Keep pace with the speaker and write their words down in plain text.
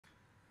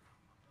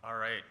All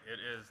right, it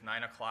is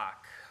 9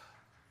 o'clock.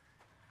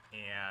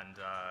 And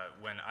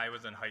when I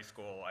was in high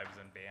school, I was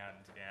in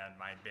band, and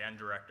my band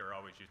director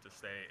always used to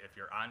say, if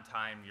you're on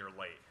time, you're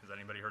late. Has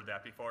anybody heard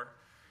that before?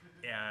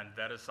 And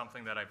that is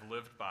something that I've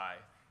lived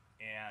by.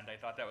 And I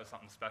thought that was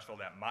something special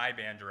that my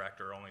band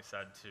director only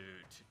said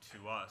to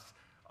us.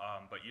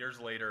 But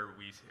years later,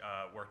 we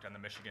worked on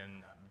the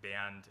Michigan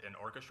Band and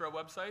Orchestra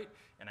website,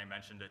 and I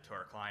mentioned it to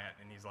our client,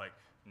 and he's like,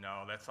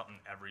 no, that's something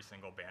every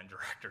single band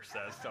director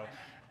says. So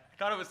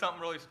I thought it was something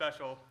really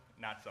special,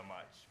 not so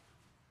much.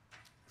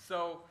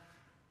 So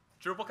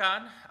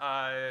DrupalCon,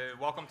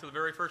 welcome to the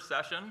very first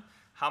session.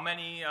 How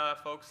many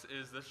folks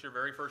is this your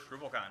very first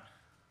DrupalCon?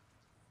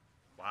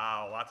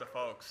 Wow, lots of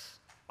folks.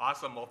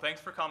 Awesome, well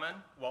thanks for coming.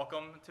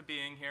 Welcome to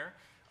being here.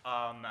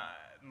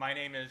 My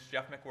name is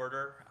Jeff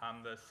McWhirter.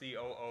 I'm the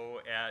COO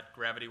at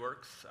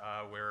GravityWorks.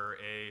 We're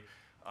a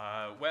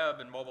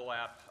web and mobile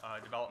app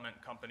development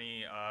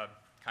company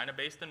kind of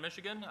based in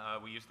Michigan.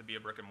 We used to be a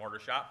brick and mortar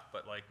shop,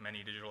 but like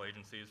many digital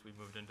agencies, we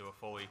moved into a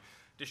fully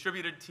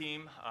distributed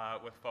team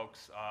with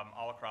folks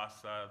all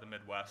across the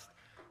Midwest.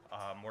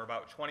 We're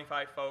about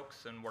 25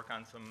 folks and work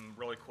on some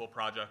really cool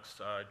projects,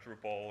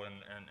 Drupal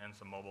and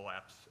some mobile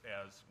apps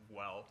as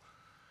well.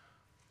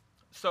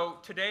 So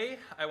today,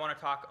 I want to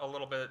talk a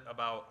little bit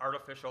about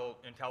artificial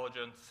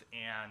intelligence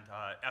and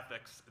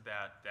ethics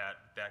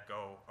that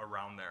go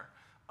around there.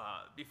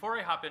 Before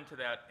I hop into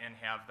that and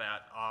have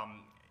that,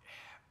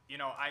 you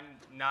know, I'm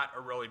not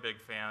a really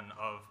big fan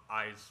of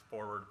eyes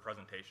forward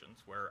presentations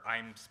where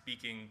I'm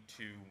speaking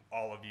to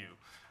all of you.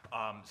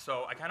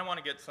 So I kind of want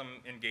to get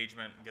some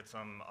engagement, get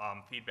some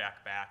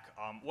feedback back.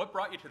 What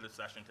brought you to this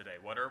session today?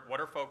 What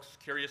are folks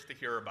curious to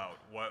hear about?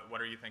 What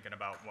are you thinking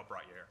about? What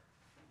brought you here?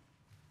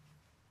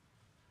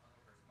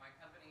 My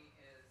company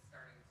is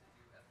starting to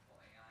do ethical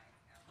AI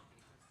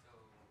applications, so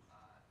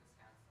this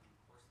has some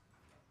course,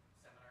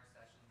 seminar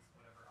sessions,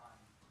 whatever, on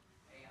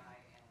AI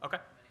and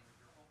implementing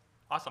Drupal.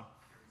 Awesome.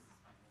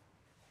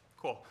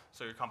 Cool.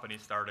 So your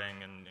company's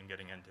starting and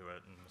getting into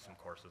it and some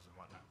courses and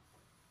whatnot.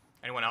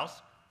 Anyone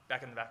else?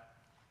 Back in the back.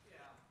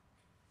 Yeah.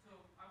 So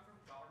I'm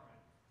from government.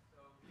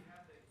 So we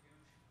have a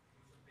huge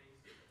user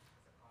base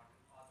as a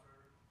content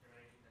author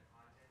generating the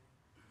content.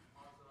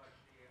 Also,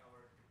 actually,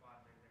 our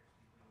department is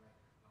actually doing like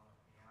a lot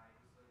of AI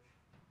research.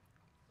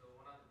 So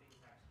one of the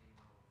things actually,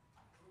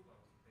 Drupal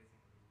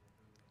basically we're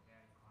doing like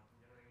AI content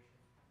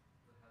generation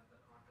to help the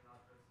content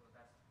authors. So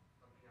that's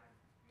something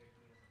we are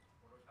doing as a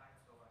prototype.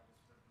 So I just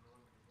want to know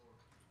before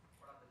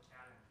what are the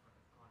challenges for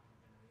the content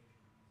generation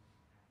using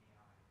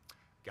AI.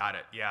 Got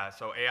it. Yeah.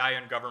 So AI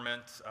in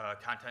government,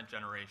 content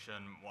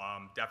generation,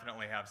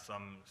 definitely have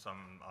some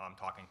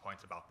talking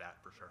points about that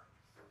for sure.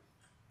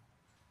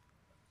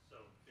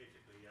 So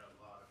basically, a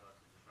lot of us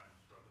are trying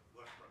to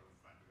we're struggling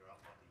trying to figure out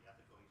what the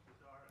ethical uses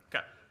are, and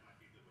Okay. that might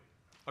be a good way.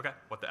 Okay.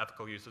 What the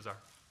ethical uses are.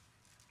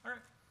 All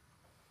right.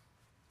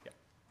 Yeah.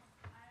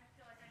 I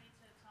feel like I need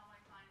to tell my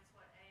clients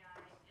what AI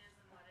is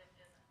and what it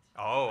isn't.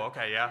 Oh,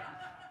 okay. Yeah.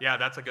 Yeah,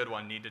 that's a good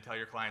one. Need to tell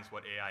your clients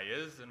what AI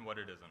is and what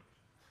it isn't.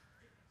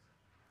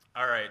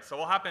 All right, so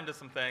we'll hop into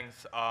some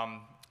things.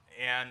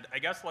 And I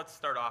guess let's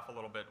start off a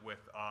little bit with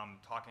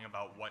talking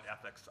about what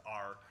ethics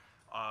are.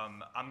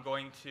 I'm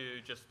going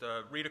to just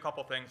read a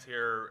couple things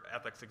here.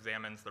 Ethics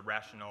examines the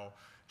rational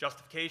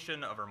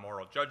justification of our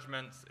moral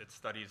judgments. It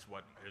studies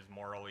what is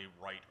morally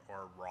right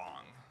or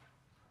wrong.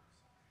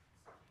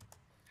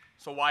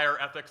 So why are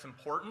ethics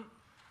important?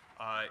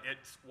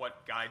 It's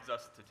what guides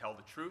us to tell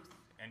the truth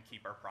and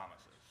keep our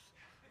promises.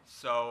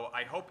 So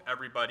I hope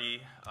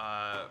everybody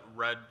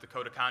read the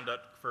Code of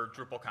Conduct for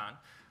DrupalCon,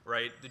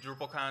 right? The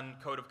DrupalCon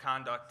Code of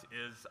Conduct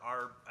is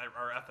our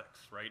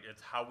ethics, right?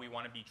 It's how we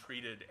want to be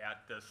treated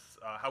at this,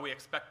 how we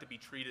expect to be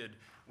treated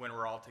when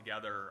we're all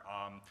together,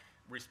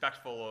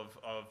 respectful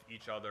of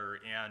each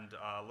other, and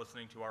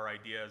listening to our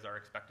ideas, our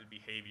expected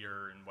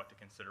behavior, and what to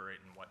considerate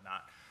and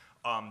whatnot.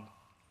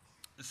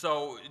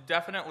 So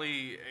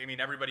definitely, I mean,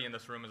 everybody in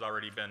this room has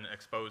already been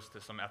exposed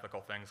to some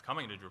ethical things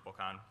coming to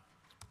DrupalCon.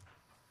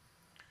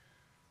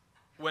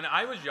 When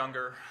I was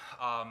younger,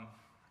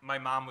 my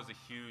mom was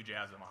a huge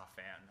Asimov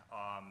fan.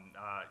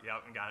 Yeah,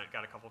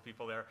 got a couple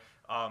people there.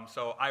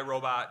 So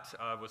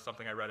iRobot was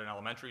something I read in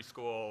elementary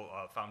school,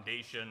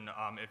 Foundation.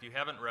 If you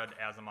haven't read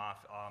Asimov,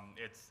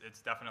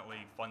 it's definitely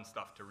fun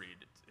stuff to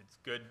read. It's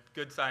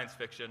good science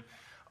fiction.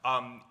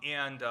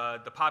 And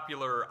the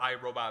popular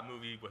iRobot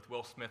movie with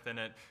Will Smith in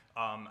it,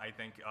 I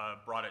think,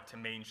 brought it to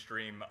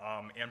mainstream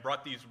and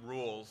brought these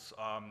rules,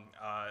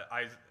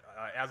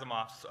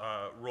 Asimov's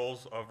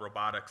rules of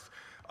robotics,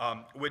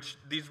 which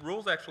these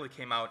rules actually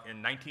came out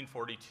in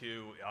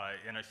 1942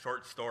 in a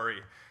short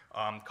story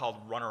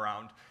called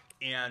Runaround.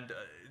 And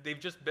they've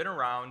just been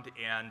around,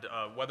 and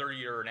whether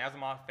you're an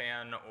Asimov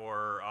fan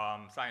or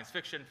science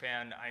fiction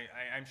fan,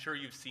 I'm sure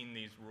you've seen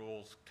these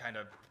rules kind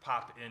of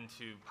pop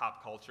into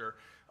pop culture.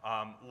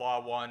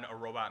 Law 1, a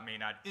robot may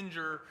not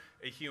injure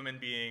a human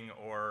being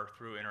or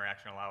through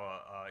interaction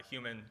allow a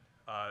human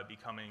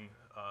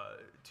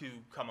to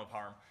come of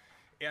harm.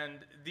 And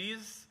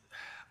these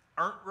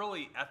aren't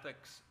really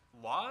ethics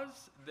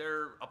laws,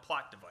 they're a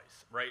plot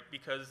device, right?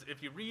 Because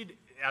if you read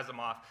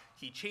Asimov,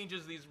 he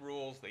changes these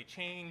rules, they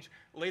change.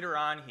 Later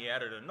on, he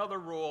added another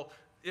rule.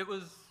 It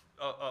was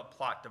a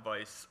plot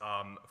device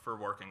for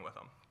working with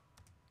him.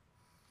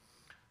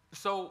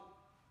 So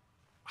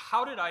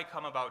how did I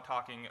come about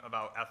talking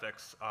about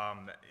ethics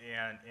and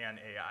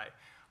AI?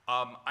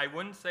 I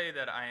wouldn't say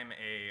that I'm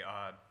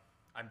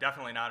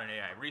definitely not an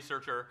AI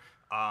researcher.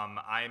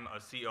 I'm a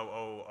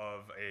COO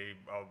of a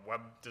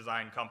web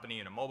design company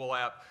and a mobile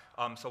app.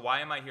 So why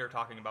am I here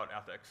talking about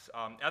ethics?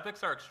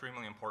 Ethics are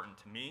extremely important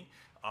to me.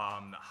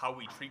 How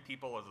we treat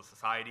people as a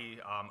society.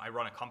 I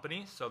run a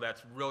company, so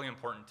that's really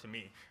important to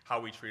me.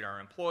 How we treat our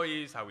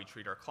employees, how we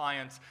treat our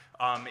clients.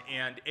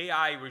 And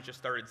AI, we just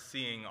started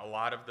seeing a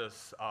lot of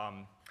this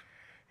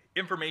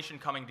information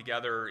coming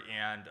together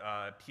and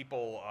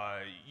people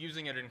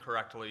using it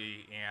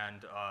incorrectly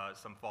and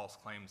some false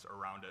claims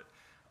around it.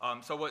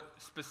 So what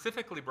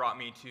specifically brought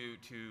me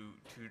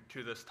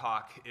to this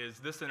talk is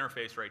this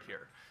interface right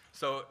here.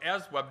 So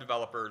as web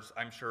developers,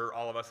 I'm sure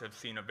all of us have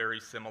seen a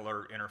very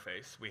similar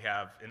interface. We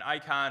have an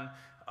icon,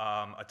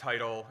 a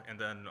title, and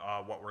then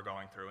what we're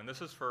going through. And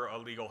this is for a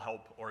legal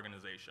help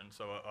organization.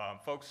 So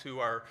folks who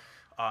are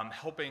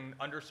helping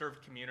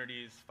underserved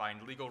communities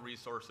find legal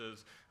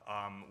resources,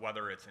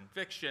 whether it's in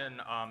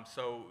fiction.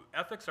 So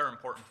ethics are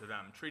important to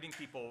them. Treating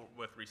people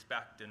with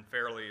respect and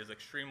fairly is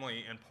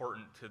extremely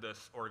important to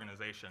this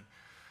organization.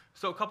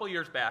 So a couple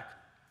years back,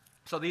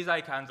 so these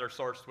icons are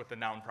sourced with the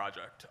Noun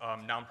Project.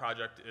 Noun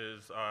Project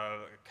is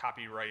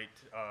copyright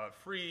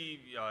free.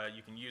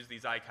 You can use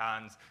these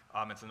icons.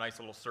 It's a nice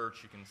little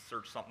search. You can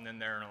search something in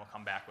there and it'll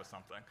come back with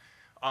something.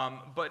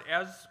 But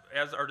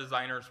as our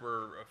designers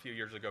were a few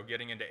years ago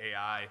getting into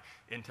AI,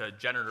 into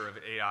generative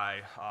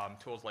AI,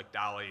 tools like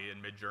DALL-E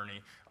and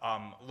Midjourney,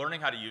 learning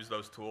how to use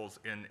those tools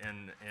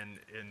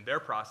in their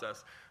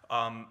process,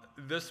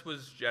 this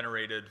was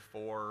generated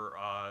for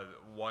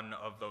one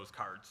of those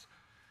cards.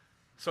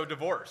 So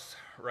divorce,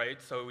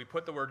 right? So we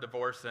put the word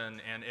divorce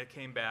in, and it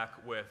came back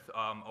with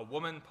a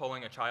woman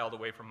pulling a child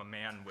away from a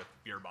man with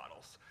beer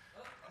bottles.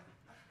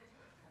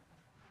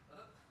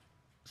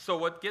 So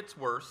what gets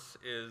worse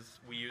is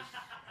we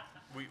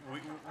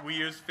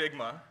use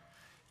Figma,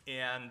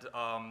 and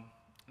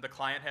the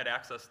client had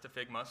access to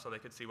Figma so they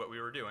could see what we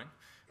were doing.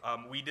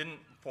 We didn't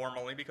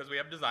formally, because we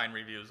have design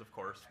reviews, of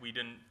course, we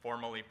didn't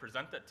formally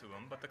present that to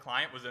them, but the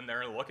client was in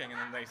there looking, and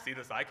then they see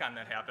this icon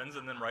that happens,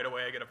 and then right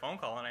away I get a phone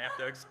call, and I have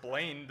to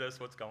explain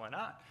what's going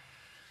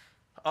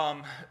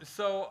on.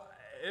 So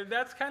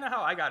that's kind of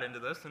how I got into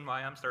this and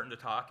why I'm starting to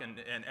talk and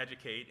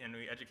educate, and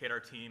we educate our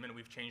team, and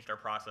we've changed our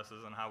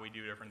processes on how we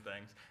do different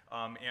things.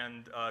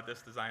 And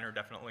this designer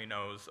definitely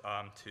knows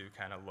to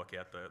kind of look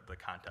at the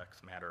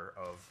context matter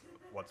of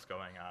what's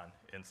going on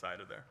inside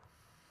of there.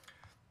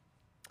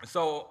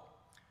 So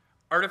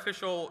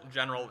artificial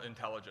general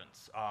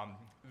intelligence.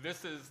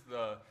 This is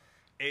the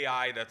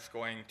AI that's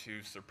going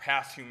to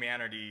surpass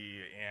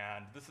humanity,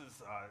 and this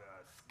is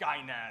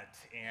Skynet,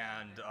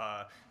 and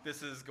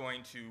this is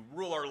going to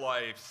rule our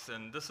lives,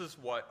 and this is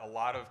what a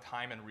lot of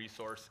time and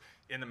resource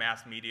in the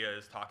mass media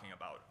is talking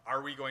about.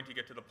 Are we going to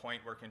get to the point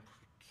where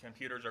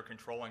computers are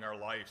controlling our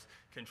lives,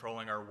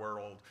 controlling our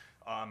world,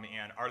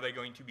 and are they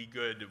going to be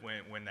good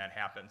when that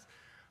happens?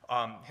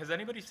 Has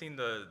anybody seen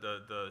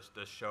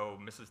the show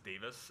Mrs.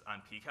 Davis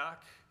on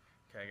Peacock?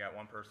 Okay, I got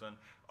one person.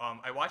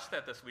 I watched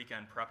that this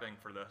weekend prepping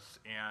for this,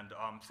 and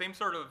same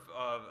sort of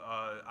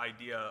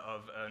idea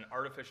of an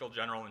artificial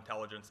general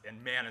intelligence,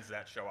 and man, is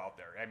that show out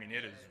there. I mean,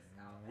 it is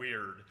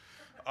weird.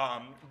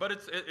 But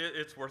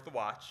it's worth the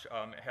watch.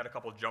 It had a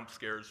couple jump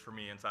scares for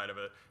me inside of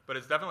it, but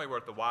it's definitely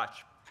worth the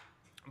watch.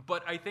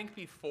 But I think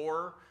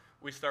before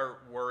we start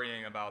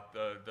worrying about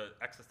the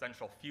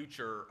existential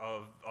future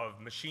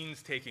of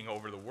machines taking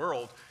over the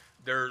world,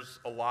 there's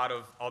a lot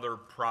of other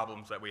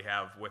problems that we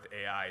have with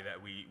AI that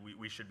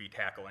we should be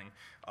tackling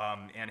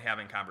and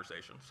having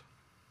conversations.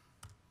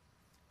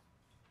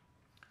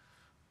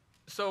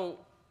 So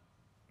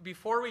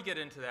before we get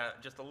into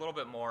that, just a little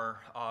bit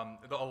more,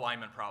 the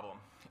alignment problem.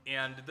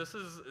 And this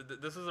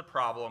is a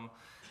problem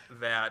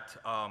that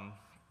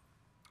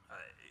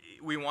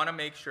we want to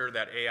make sure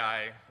that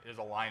AI is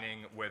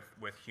aligning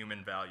with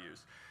human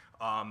values.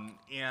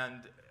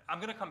 And I'm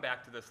going to come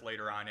back to this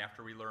later on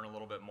after we learn a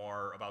little bit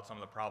more about some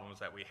of the problems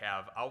that we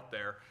have out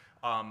there.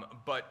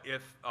 But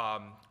if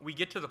we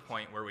get to the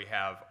point where we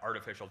have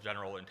artificial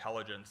general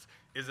intelligence,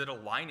 is it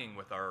aligning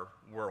with our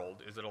world?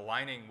 Is it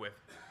aligning with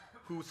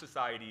who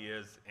society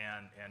is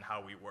and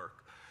how we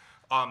work?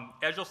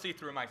 As you'll see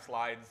through my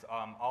slides,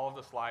 all of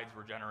the slides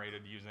were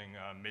generated using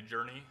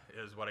Midjourney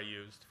is what I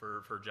used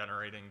for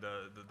generating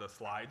the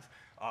slides.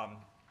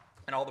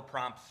 And all the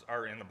prompts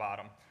are in the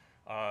bottom.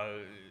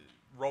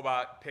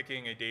 Robot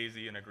picking a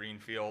daisy in a green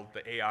field.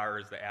 The AR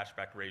is the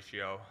aspect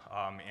ratio,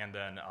 and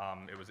then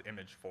it was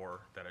image 4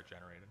 that it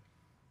generated.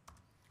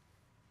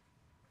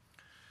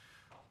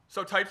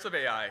 So types of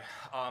AI.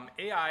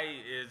 AI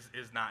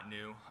is not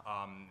new.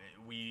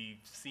 We've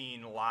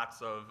seen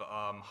lots of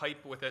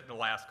hype with it in the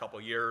last couple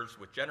of years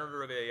with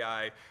generative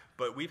AI,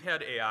 but we've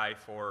had AI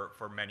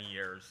for many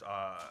years.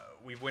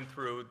 We've went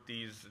through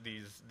these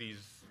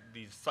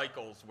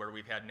cycles where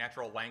we've had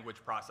natural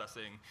language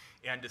processing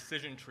and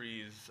decision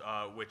trees,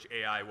 which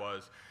AI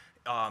was.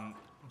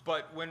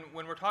 But when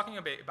we're talking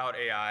about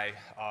AI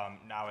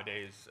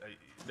nowadays,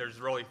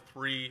 there's really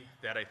three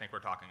that I think we're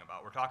talking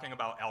about. We're talking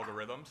about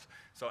algorithms,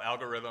 so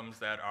algorithms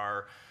that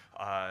are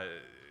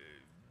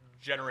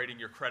generating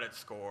your credit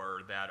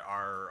score, that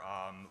are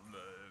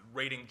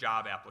rating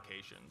job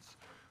applications.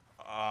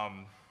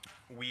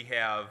 We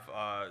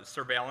have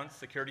surveillance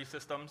security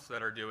systems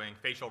that are doing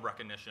facial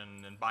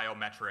recognition and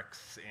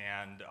biometrics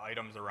and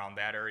items around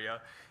that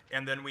area.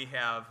 And then we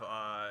have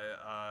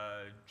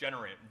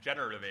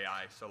generative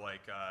AI, so like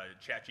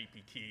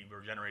ChatGPT,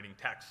 we're generating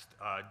text,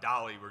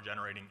 DALL-E, we're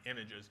generating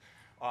images.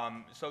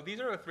 So these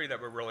are the three that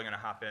we're really going to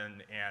hop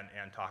in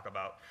and talk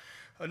about.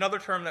 Another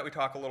term that we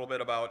talk a little bit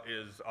about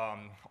is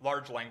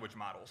large language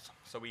models.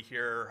 So we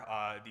hear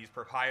these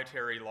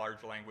proprietary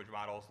large language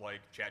models like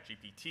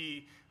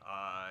ChatGPT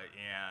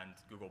and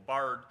Google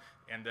Bard,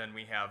 and then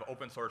we have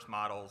open source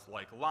models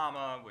like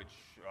Llama, which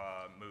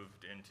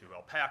moved into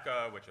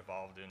Alpaca, which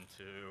evolved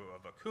into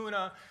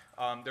Vicuna.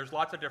 There's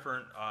lots of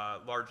different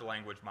large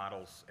language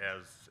models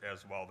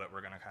as well that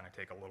we're going to kind of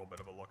take a little bit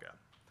of a look at.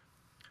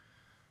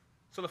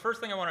 So the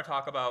first thing I want to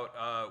talk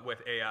about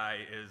with AI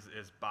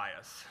is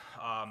bias.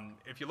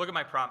 If you look at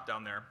my prompt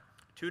down there,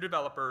 2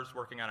 developers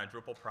working on a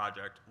Drupal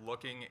project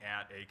looking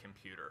at a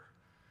computer.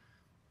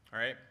 All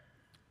right?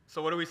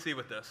 So what do we see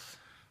with this?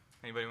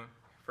 Anybody?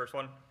 First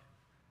one? 2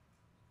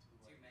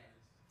 men.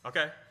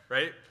 Okay,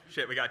 right?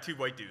 Shit, we got 2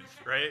 white dudes,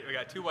 right? We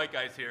got 2 white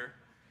guys here.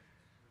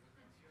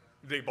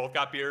 They both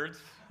got beards,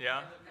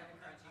 yeah?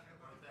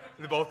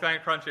 They're both kind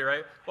of crunchy,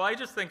 right? Well, I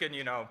just thinking,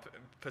 you know,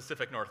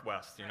 Pacific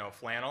Northwest, you know,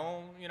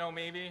 flannel, you know,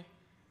 maybe?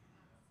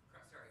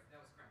 Sorry, that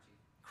was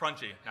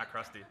crunchy. Crunchy, not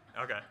crusty.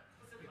 Okay.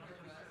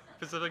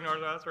 Pacific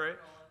Northwest, right?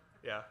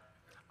 Yeah.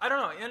 I don't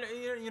know, and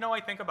you know, I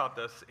think about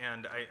this,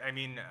 and I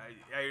mean,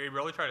 I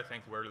really try to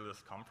think, where did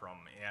this come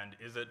from? And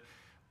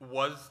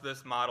was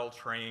this model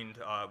trained,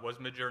 was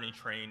Midjourney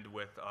trained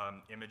with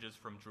images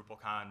from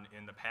DrupalCon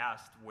in the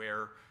past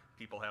where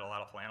people had a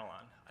lot of flannel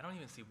on? I don't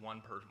even see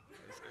one person.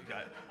 It's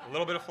got a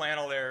little bit of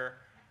flannel there,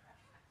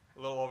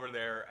 a little over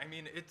there. I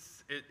mean,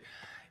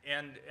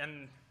 and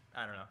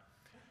I don't know.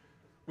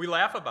 We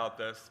laugh about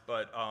this,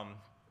 but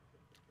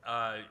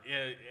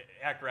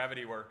at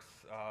Gravity Works,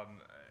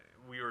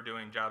 we were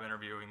doing job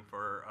interviewing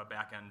for a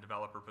back-end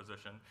developer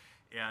position,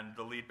 and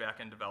the lead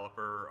back-end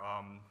developer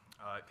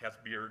has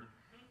a beard,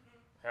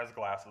 has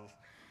glasses,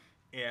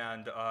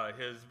 and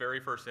his very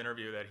first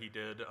interview that he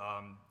did,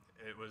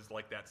 it was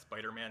like that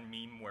Spider-Man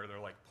meme where they're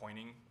like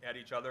pointing at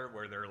each other,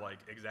 where they're like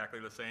exactly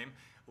the same.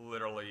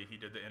 Literally, he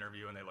did the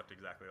interview and they looked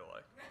exactly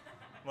alike.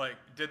 Like,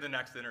 did the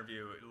next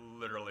interview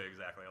literally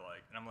exactly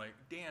alike. And I'm like,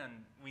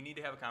 Dan, we need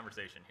to have a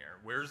conversation here.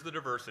 Where's the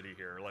diversity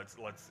here? Let's,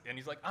 and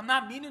he's like, I'm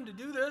not meaning to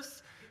do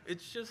this.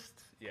 It's just,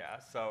 yeah.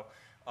 So,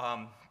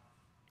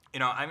 you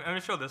know, I'm going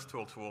to show this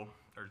cool tool.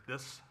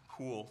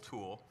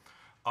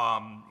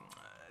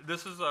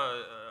 This is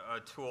a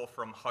tool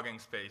from Hugging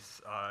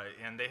Face,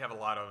 and they have a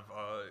lot of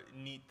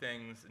neat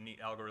things, neat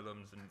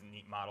algorithms, and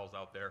neat models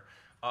out there.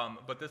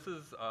 But this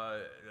is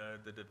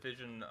the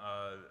Diffusion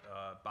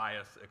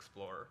Bias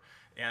Explorer.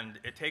 And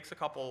it takes a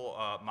couple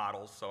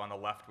models. So on the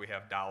left, we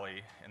have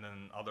DALL-E, and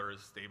then other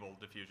is Stable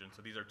Diffusion.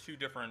 So these are 2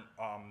 different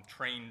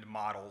trained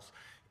models.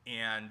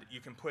 And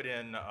you can put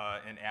in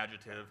an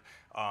adjective,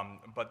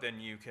 but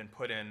then you can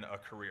put in a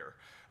career.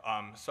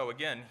 So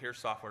again, here's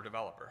software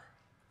developer.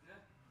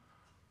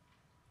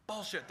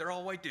 Bullshit, they're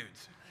all white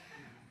dudes.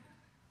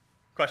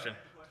 Question?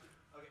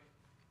 Okay,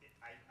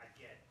 I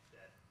get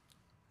that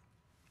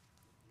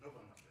no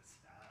one wants this,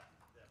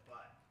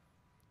 but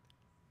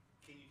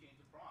can you change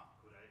the prompt?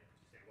 Could I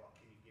say, well,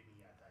 can you give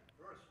me a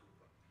diverse group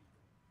of people?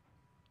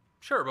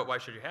 Sure, but why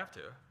should you have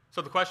to?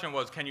 So the question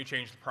was, can you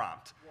change the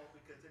prompt? Well,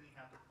 because then you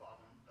have the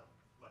problem of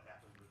what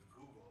happened with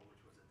Google, which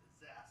was a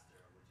disaster,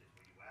 which is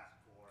where you ask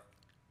for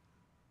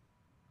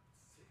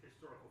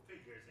historical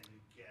figures and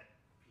you get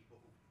people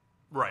who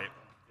Right.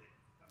 don't fit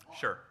them all.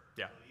 Sure,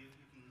 yeah. So you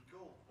can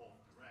go both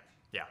directions.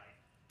 Yeah. Right?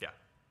 Yeah.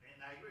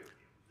 And I agree with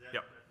you.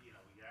 Yep. You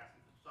know, you're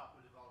asking for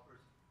software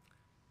developers.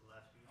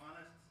 Let's be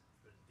honest,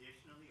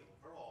 traditionally,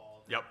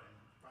 overall, they've Yep. been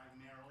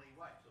primarily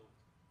white. So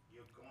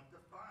you're going to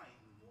find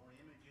more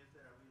images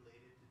that are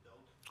related to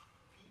those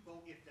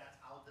people if that's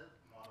how the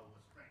model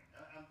was trained.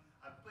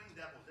 I'm playing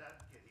devil's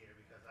advocate here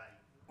because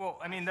Well,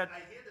 I mean, I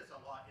hear this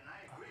a lot, and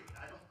I agree.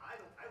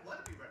 I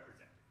want to be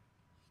represented,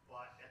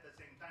 but at the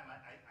same time,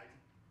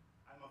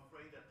 I'm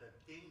afraid of the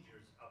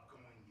dangers of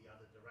going the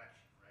other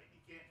direction, right?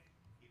 You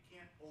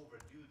can't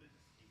overdo this.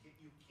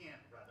 You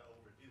can't rather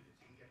overdo this.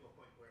 You can get to a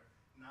point where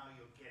now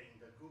you're getting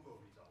the Google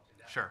results,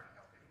 and that's Sure.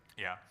 not helping.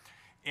 Yeah,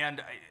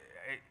 and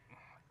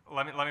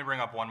let me bring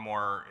up one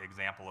more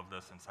example of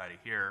this inside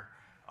of here.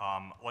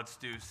 Let's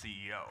do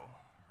CEO,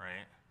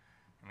 right?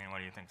 I mean, what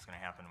do you think is going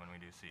to happen when we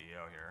do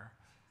CEO here?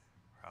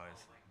 Probably,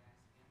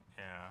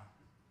 yeah.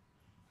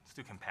 Let's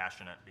do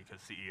compassionate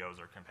because CEOs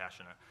are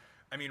compassionate.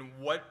 I mean,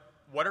 what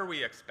are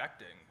we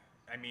expecting?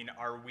 I mean,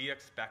 are we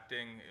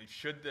expecting,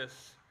 should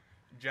this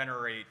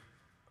generate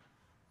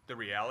the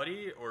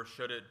reality, or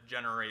should it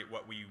generate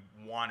what we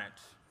want it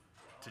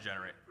to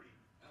generate?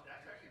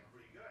 That's actually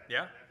pretty good.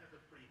 Yeah? That's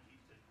a pretty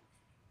decent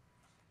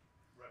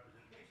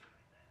representation,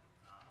 I think.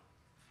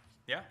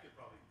 Yeah? You could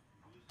probably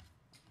use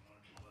one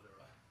or two other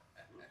groups,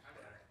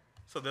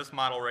 but So this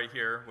model right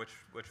here,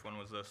 which one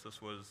was this?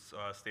 This was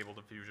Stable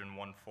Diffusion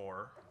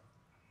 1.4.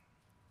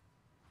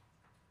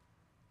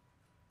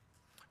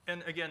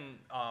 And again,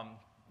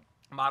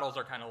 models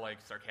are kind of like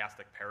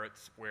sarcastic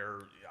parrots, where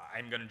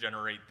I'm going to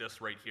generate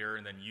this right here,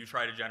 and then you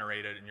try to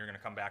generate it, and you're going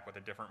to come back with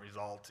a different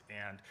result,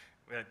 and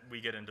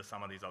we get into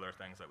some of these other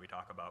things that we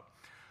talk about.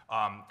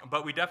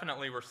 But we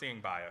definitely were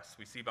seeing bias.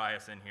 We see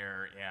bias in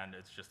here, and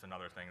it's just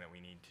another thing that we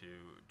need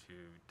to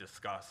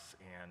discuss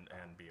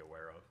and be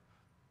aware of.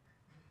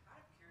 Out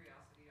of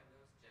curiosity, on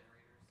those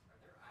generators, are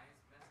their eyes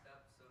messed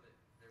up so that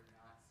they're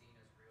not seen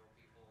as real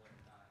people and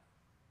not,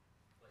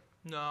 like,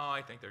 No,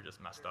 I think they're just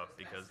messed up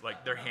because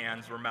like their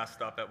hands were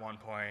messed up at one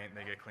point,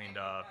 they get cleaned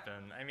up,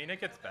 and I mean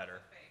it gets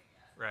better. fake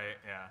yet? Right,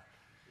 yeah.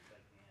 it's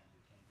like hands, you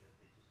can't get,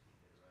 they just can't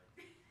get it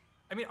right.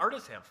 I mean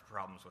artists have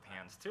problems with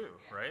hands too,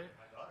 right?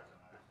 My daughter's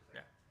an artist. She's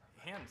like,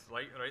 Yeah. Hands,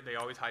 like right, they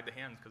always hide the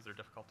hands because they're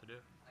difficult to do.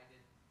 I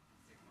did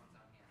 6 months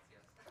on hands,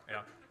 yes.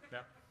 Yeah,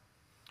 yeah.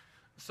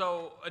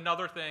 So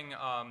another thing,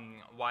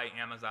 why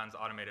Amazon's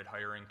automated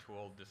hiring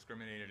tool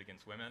discriminated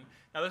against women.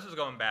 Now this is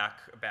going back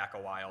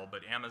a while,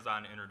 but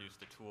Amazon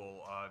introduced a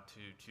tool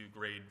to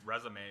grade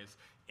resumes,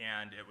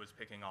 and it was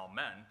picking all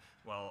men.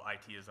 Well,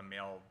 IT is a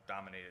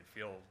male-dominated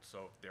field,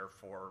 so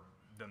therefore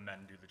the men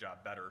do the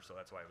job better. So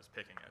that's why it was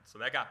picking it. So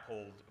that got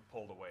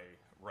pulled away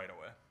right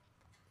away.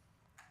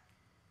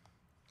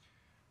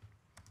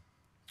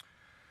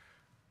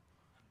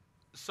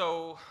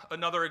 So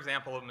another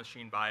example of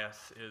machine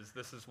bias is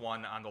this is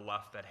one on the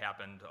left that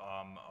happened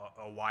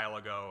a while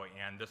ago,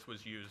 and this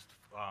was used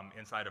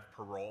inside of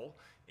parole,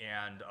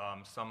 and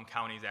some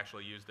counties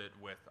actually used it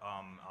with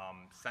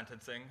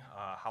sentencing,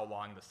 how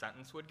long the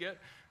sentence would get.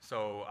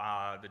 So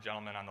the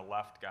gentleman on the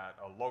left got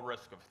a low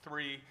risk of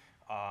 3,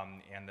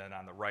 and then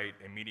on the right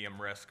a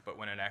medium risk, but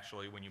when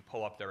you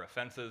pull up their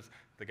offenses,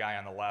 the guy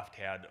on the left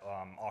had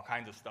all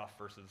kinds of stuff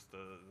versus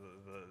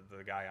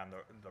the guy on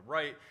the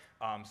right,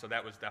 so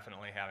that was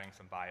definitely having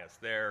some bias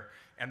there.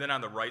 And then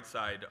on the right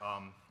side,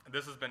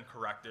 this has been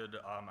corrected.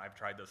 I've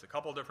tried this a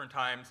couple different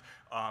times,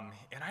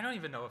 and I don't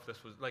even know if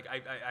this was, like,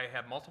 I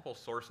have multiple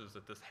sources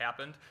that this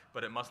happened,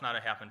 but it must not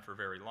have happened for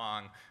very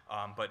long.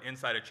 But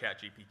inside of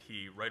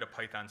ChatGPT, write a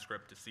Python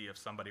script to see if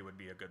somebody would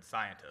be a good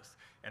scientist.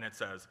 And it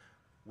says,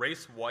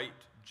 race white,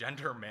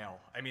 gender male.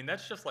 I mean,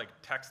 that's just like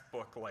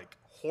textbook, like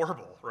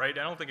horrible, right?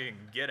 I don't think it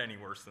can get any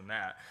worse than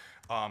that.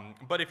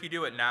 But if you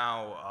do it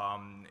now,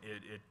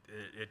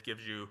 it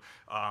gives you,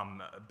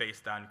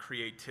 based on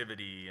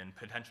creativity and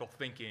potential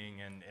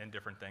thinking and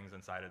different things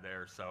inside of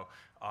there. So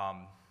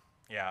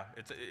yeah,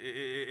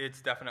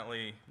 it's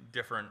definitely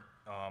different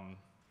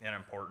and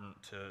important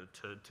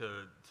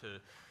to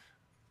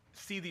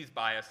see these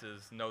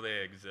biases, know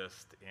they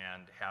exist,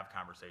 and have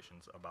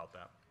conversations about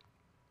that.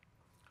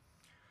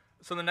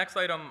 So the next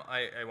item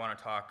I want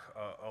to talk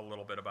a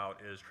little bit about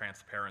is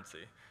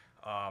transparency.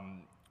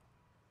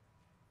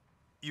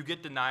 You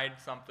get denied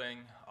something,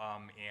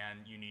 and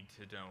you need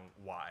to know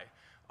why.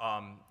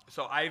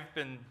 So I've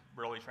been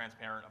really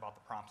transparent about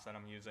the prompts that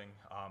I'm using.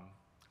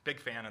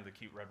 Big fan of the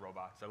cute red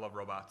robots. I love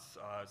robots,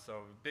 so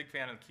big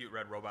fan of the cute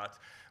red robots.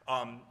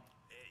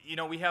 You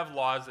know, we have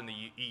laws in the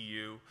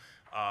EU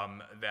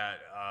that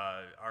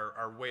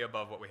are way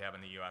above what we have in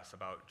the US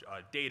about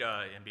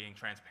data and being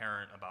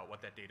transparent about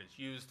what that data is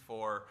used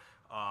for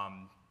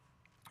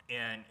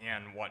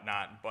and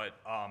whatnot. But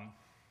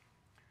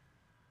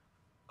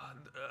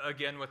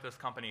again, with this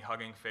company,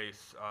 Hugging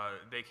Face,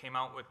 they came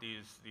out with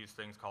these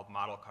things called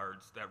model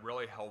cards that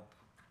really help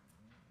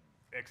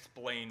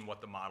explain what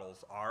the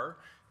models are,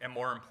 and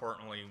more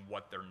importantly,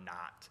 what they're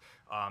not.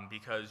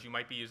 Because you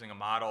might be using a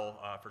model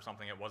for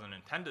something it wasn't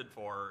intended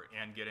for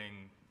and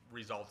getting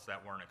results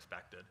that weren't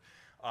expected.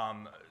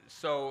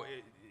 So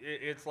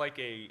it's like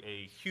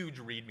a huge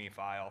README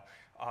file.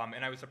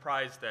 And I was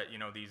surprised that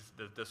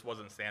this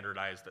wasn't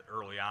standardized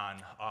early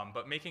on,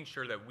 but making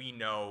sure that we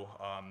know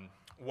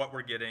what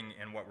we're getting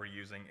and what we're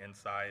using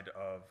inside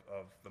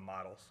of the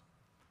models.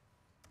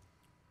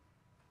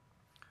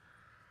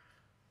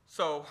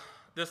 So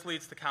this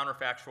leads to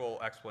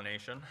counterfactual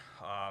explanation.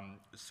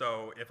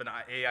 So if an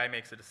AI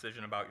makes a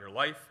decision about your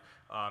life,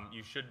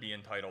 you should be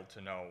entitled to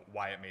know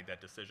why it made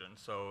that decision.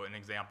 So an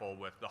example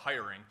with the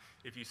hiring,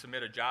 if you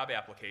submit a job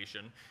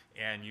application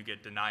and you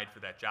get denied for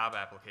that job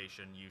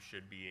application, you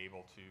should be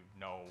able to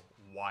know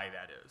why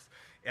that is.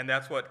 And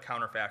that's what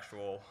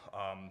counterfactual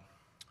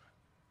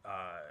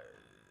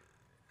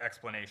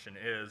explanation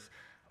is.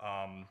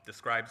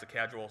 Describes a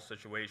casual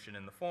situation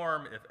in the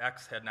form. If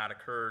X had not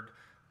occurred,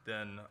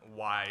 then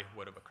Y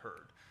would have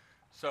occurred.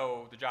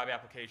 So the job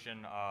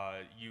application,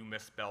 you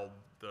misspelled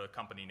the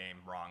company name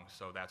wrong,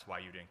 so that's why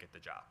you didn't get the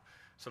job.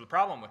 So the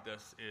problem with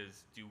this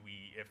is,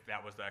 if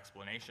that was the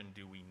explanation,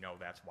 do we know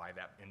that's why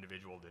that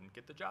individual didn't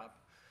get the job?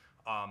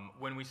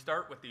 When we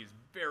start with these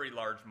very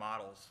large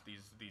models,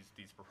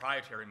 these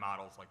proprietary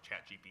models like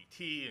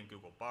ChatGPT and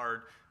Google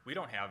Bard, we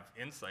don't have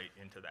insight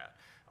into that.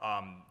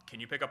 Can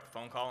you pick up the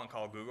phone call and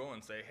call Google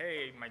and say,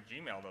 hey, my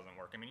Gmail doesn't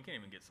work? I mean, you can't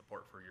even get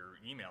support for your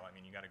email. I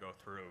mean, you got to go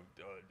through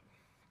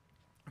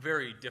a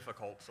very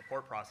difficult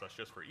support process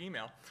just for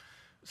email.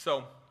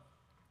 So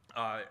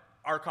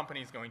our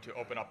company is going to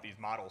open up these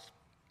models.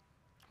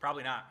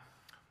 Probably not.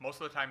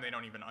 Most of the time, they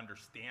don't even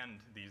understand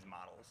these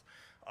models.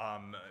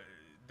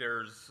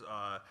 There's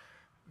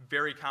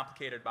very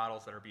complicated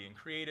models that are being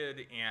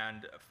created,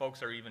 and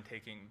folks are even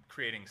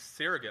creating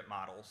surrogate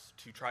models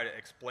to try to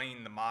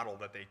explain the model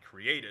that they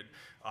created,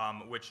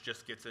 which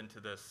just gets into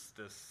this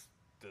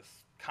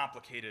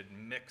complicated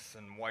mix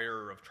and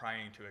wire of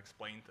trying to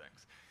explain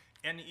things.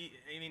 And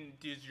I mean,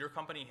 does your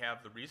company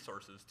have the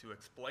resources to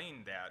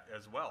explain that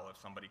as well if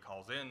somebody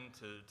calls in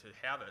to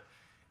have it?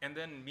 And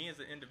then me as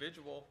an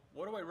individual,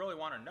 what do I really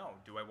want to know?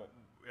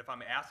 If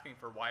I'm asking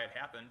for why it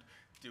happened,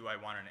 do I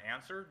want an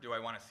answer? Do I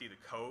want to see the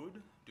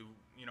code?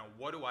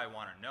 What do I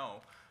want to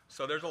know?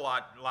 So there's a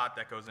lot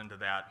that goes into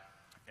that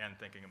and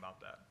thinking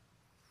about that.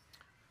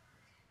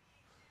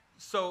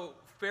 So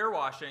fair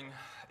washing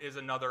is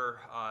another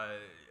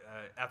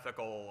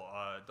ethical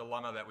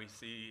dilemma that we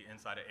see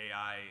inside of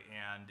AI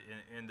and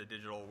in the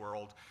digital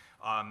world.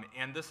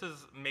 And this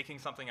is making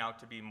something out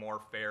to be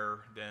more fair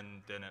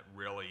than it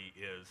really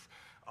is.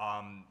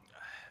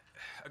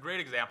 A great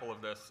example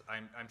of this,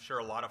 I'm sure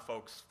a lot of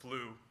folks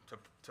flew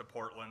to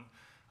Portland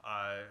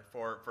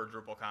for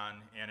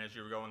DrupalCon, and as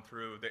you were going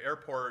through the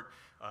airport,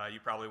 you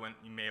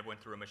may have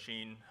went through a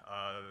machine.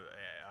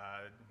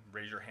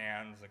 Raise your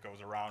hands, it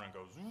goes around and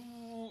goes,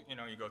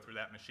 you go through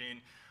that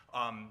machine.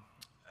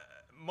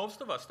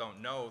 Most of us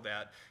don't know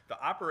that the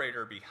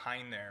operator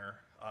behind there,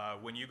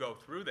 when you go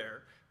through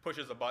there,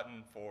 pushes a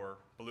button for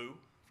blue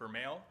for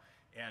male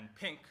and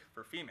pink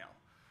for female.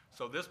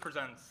 So this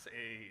presents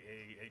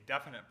a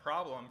definite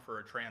problem for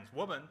a trans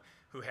woman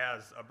who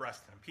has a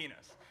breast and a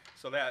penis.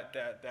 So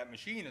that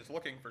machine is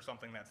looking for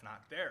something that's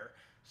not there.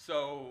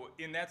 So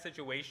in that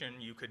situation,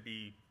 you could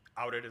be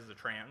outed as a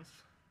trans,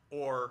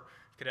 or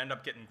could end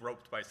up getting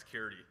groped by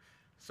security.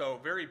 So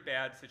very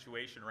bad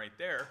situation right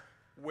there,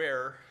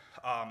 where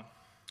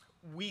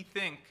we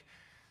think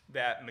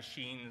that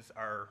machines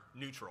are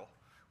neutral.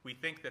 We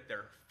think that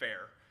they're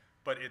fair,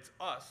 but it's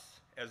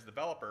us as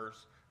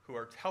developers who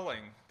are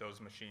telling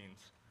those machines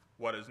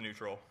what is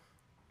neutral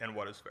and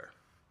what is fair.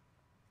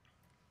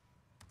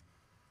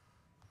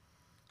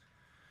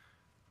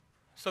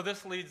 So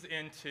this leads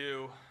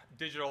into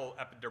digital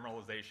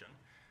epidermalization.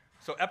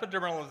 So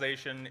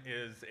epidermalization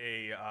is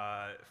a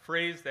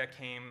phrase that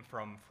came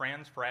from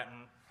Franz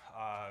Fratton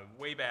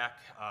way back,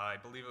 I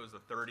believe it was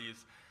the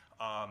 30s.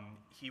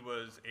 He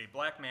was a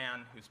black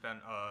man who spent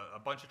a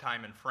bunch of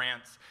time in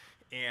France,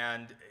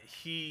 and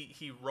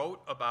he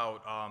wrote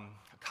about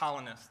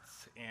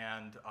colonists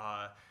and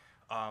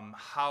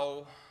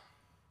how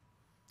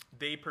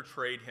they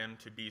portrayed him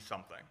to be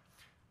something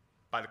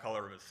by the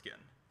color of his skin.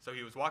 So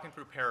he was walking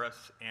through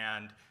Paris,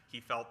 and he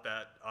felt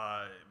that,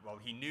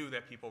 he knew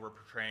that people were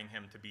portraying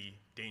him to be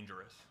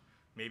dangerous,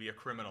 maybe a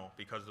criminal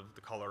because of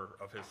the color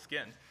of his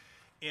skin.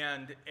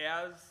 And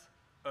as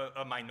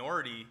a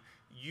minority,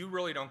 you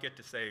really don't get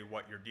to say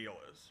what your deal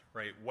is,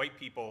 right? White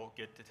people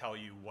get to tell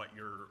you what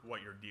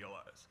your deal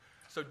is.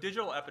 So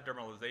digital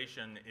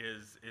epidermalization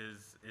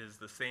is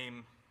the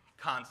same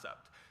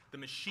concept. The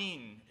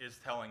machine is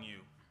telling you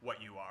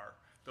what you are.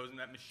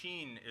 That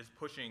machine is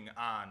pushing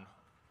on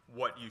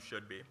what you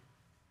should be.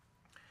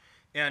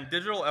 And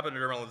digital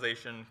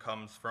epidermalization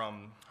comes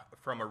from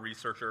a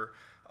researcher,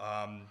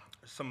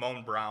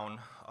 Simone Brown,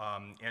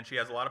 and she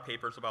has a lot of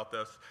papers about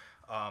this,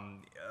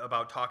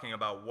 about talking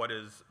about what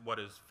is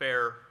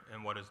fair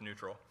and what is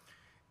neutral.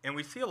 And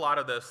we see a lot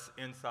of this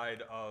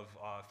inside of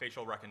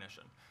facial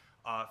recognition.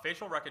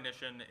 Facial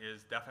recognition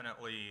is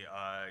definitely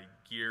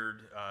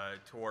geared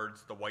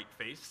towards the white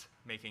face,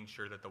 making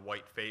sure that the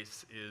white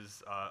face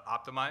is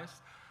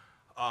optimized.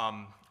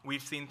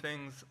 We've seen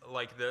things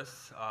like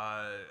this.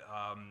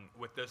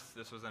 With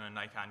this was in a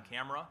Nikon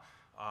camera.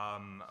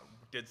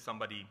 Did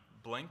somebody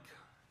blink?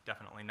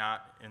 Definitely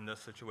not in this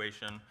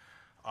situation.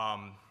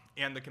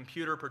 And the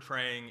computer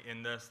portraying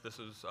in this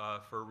is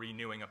for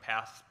renewing a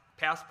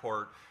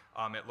passport.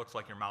 It looks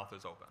like your mouth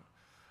is open.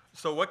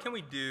 So what can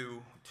we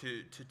do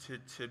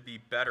to be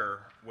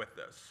better with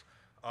this?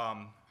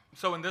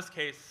 So in this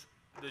case,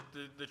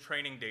 the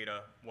training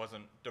data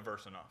wasn't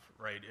diverse enough,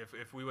 right?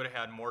 If we would have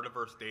had more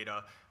diverse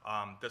data,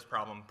 this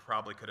problem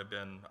probably could have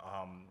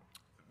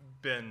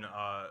been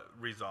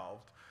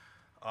resolved.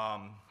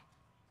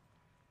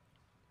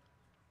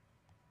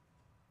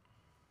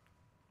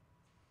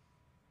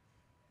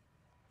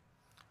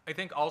 I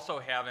think also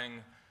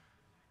having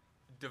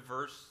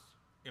diverse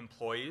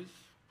employees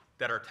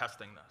that are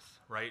testing this,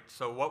 right?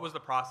 So what was the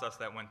process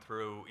that went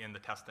through in the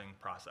testing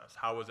process?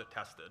 How was it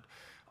tested?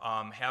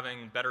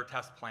 Having better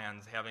test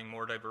plans, having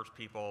more diverse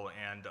people,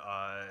 and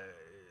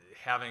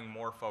having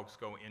more folks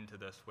go into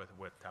this with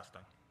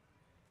testing.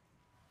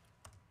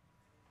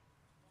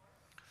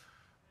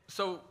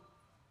 So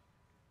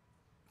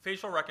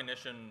facial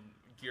recognition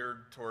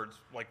geared towards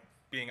like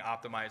being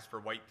optimized for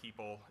white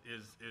people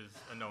is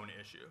a known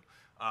issue.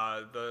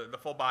 The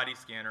full body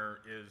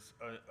scanner is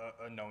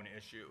a known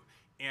issue.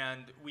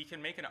 And we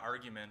can make an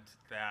argument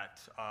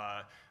that,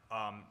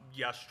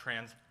 yes,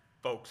 trans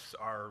folks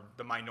are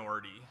the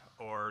minority,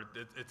 or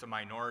it's a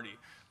minority.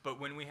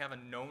 But when we have a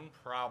known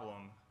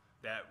problem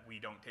that we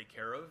don't take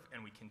care of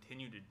and we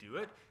continue to do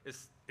it,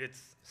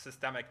 it's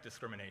systemic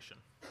discrimination.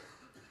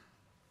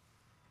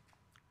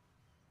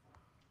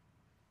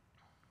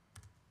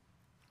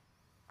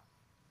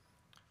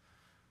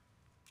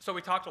 So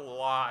we talked a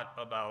lot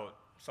about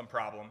some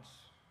problems.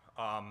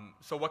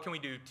 So what can we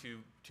do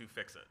to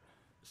fix it?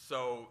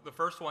 So the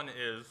first one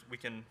is we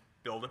can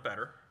build it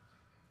better.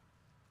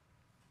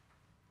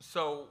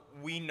 So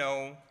we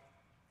know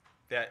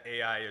that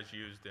AI is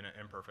used in an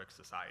imperfect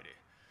society.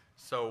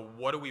 So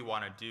what do we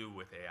want to do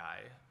with AI?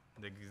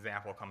 The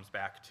example comes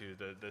back to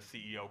the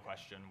CEO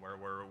question, where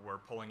we're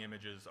pulling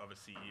images of a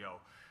CEO.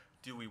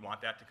 Do we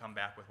want that to come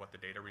back with what the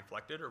data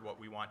reflected, or what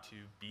we want to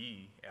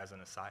be as a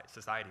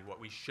society, what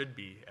we should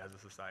be as a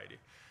society?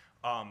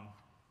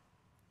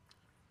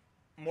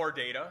 More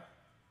data.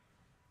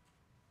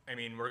 I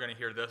mean, we're going to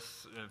hear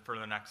this for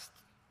the next,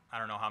 I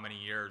don't know how many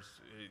years.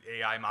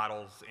 AI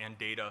models and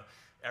data,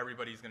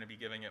 everybody's going to be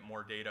giving it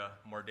more data,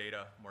 more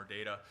data, more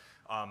data.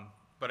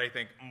 But I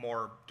think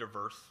more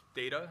diverse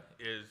data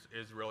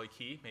is really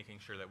key, making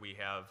sure that we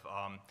have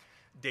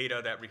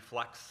data that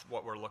reflects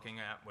what we're looking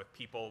at with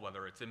people,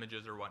 whether it's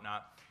images or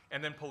whatnot,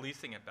 and then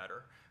policing it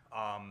better.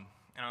 And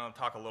I'll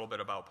talk a little bit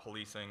about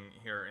policing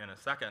here in a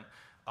second.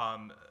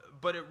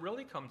 But it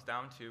really comes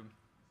down to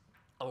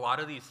a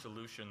lot of these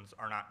solutions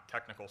are not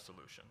technical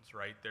solutions,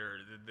 right? They're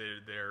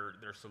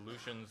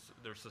solutions,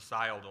 they're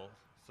societal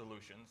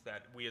solutions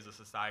that we as a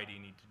society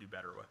need to do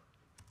better with.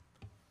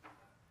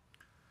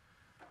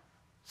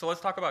 So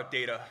let's talk about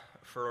data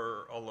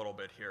for a little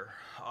bit here.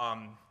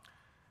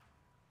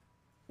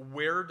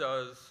 Where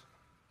does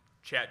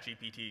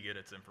ChatGPT get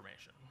its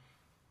information?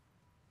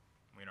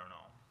 We don't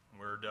know.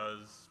 Where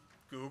does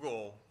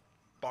Google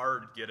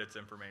Bard get its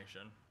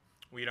information?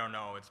 We don't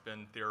know. It's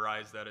been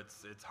theorized that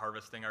it's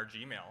harvesting our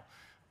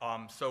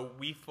Gmail. So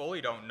we fully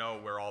don't know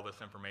where all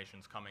this information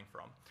is coming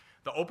from.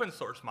 The open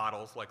source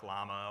models like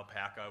Llama,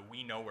 Alpaca,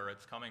 we know where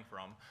it's coming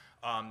from.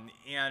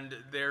 And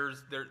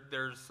there's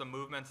some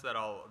movements that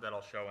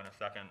I'll show in a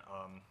second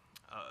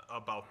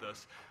about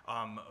this.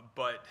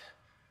 But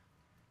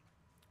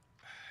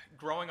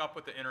growing up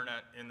with the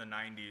internet in the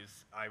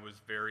 90s, I was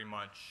very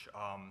much,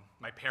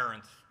 my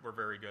parents were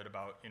very good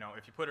about,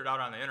 if you put it out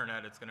on the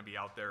internet, it's going to be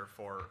out there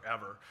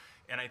forever.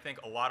 And I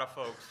think a lot of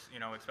folks,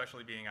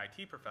 especially being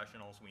IT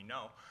professionals, we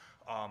know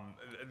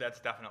that's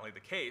definitely the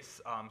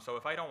case. So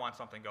if I don't want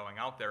something going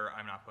out there,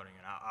 I'm not putting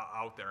it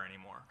out there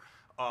anymore.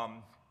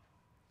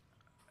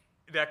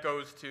 That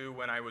goes to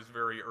when I was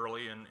very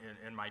early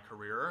in my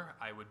career,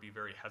 I would be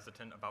very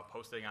hesitant about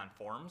posting on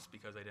forums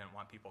because I didn't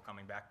want people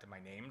coming back to my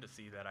name to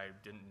see that I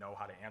didn't know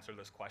how to answer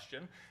this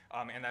question.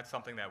 And that's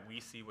something that we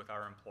see with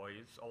our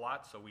employees a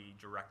lot, so we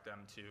direct them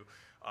to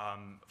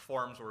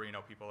forums where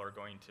people are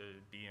going to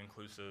be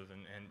inclusive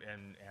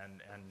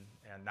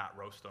and not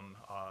roast them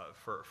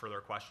for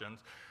their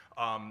questions.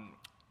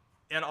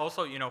 And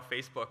also,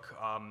 Facebook,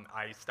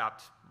 I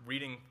stopped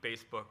reading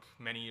Facebook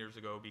many years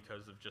ago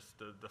because of just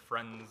the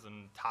friends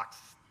and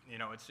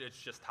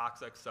it's just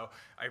toxic, so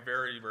I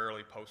very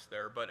rarely post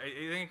there. But I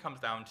think it comes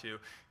down to,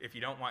 if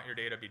you don't want your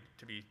data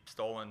to be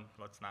stolen,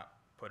 let's not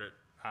put it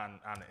on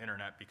the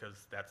internet,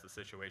 because that's the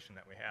situation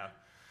that we have.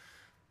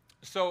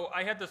 So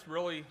I had this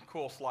really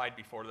cool slide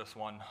before this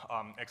one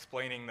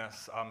explaining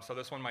this. So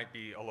this one might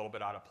be a little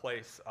bit out of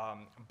place,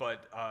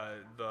 but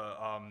the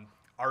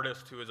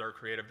artist, who is our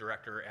creative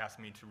director, asked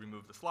me to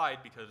remove the slide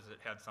because it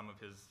had some of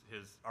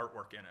his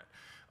artwork in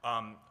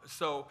it.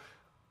 So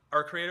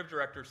our creative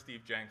director,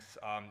 Steve Jenks,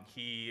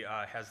 he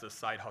has this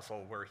side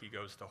hustle where he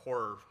goes to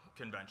horror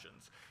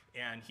conventions.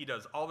 And he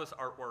does all this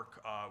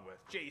artwork with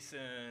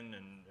Jason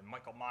and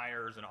Michael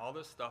Myers and all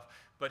this stuff.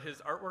 But his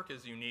artwork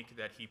is unique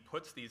that he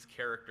puts these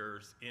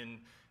characters in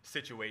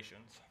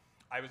situations.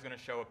 I was going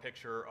to show a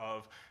picture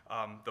of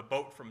the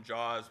boat from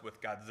Jaws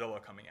with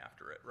Godzilla coming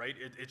after it, right?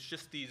 It's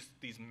just these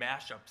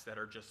mashups that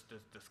are just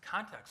this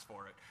context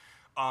for it.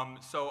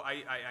 So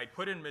I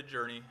put in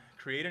Midjourney,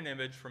 create an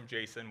image from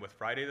Jason with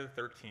Friday the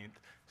 13th,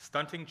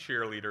 stunting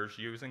cheerleaders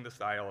using the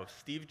style of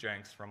Steve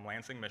Jenks from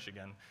Lansing,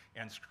 Michigan,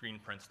 and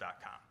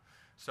screenprints.com.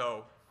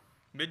 So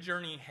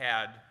Midjourney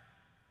had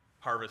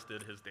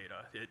harvested his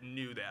data. It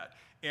knew that.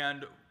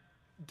 And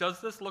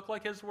Does this look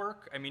like his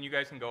work? I mean, you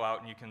guys can go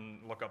out and you can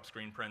look up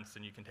screen prints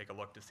and you can take a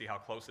look to see how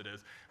close it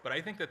is. But I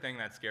think the thing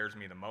that scares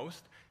me the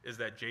most is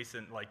that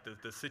Jason, like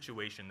the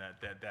situation that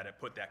it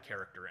put that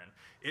character in.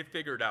 It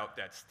figured out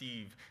that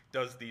Steve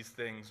does these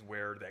things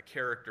where that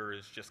character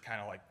is just kind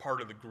of like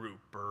part of the group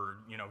or,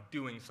 you know,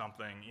 doing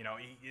something. You know,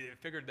 he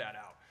figured that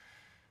out.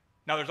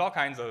 Now, there's all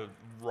kinds of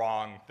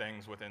wrong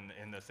things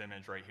in this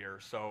image right here.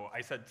 So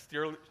I said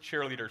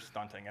cheerleaders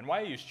stunting. And why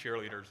I use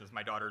cheerleaders is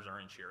my daughters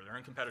are in cheer. They're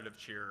in competitive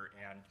cheer,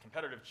 and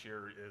competitive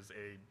cheer is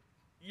a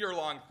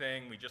year-long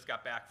thing. We just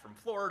got back from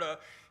Florida,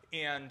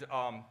 and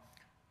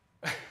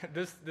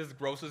this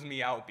grosses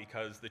me out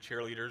because the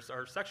cheerleaders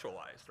are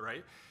sexualized,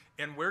 right?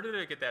 And where did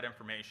it get that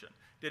information?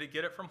 Did it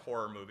get it from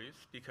horror movies?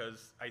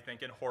 Because I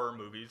think in horror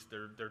movies,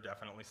 they're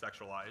definitely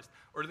sexualized.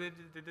 Or did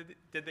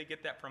they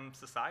get that from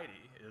society?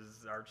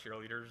 Is our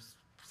cheerleaders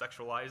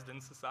sexualized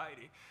in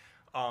society?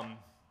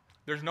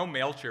 There's no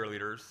male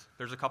cheerleaders.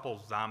 There's a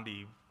couple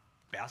zombie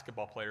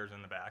basketball players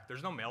in the back.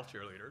 There's no male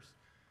cheerleaders.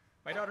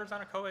 My daughter's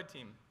on a co-ed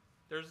team.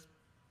 There's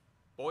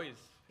boys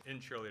in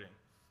cheerleading.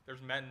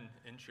 There's men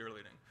in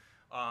cheerleading.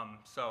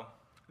 So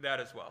that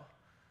as well.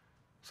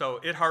 So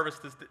it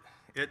harvested,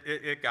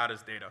 it got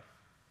us data.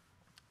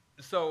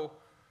 So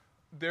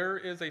there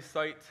is a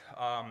site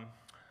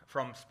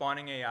from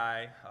Spawning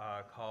AI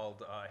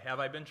called Have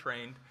I Been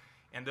Trained?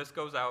 And this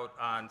goes out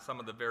on some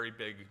of the very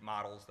big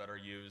models that are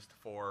used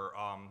for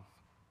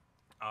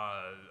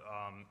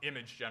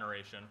image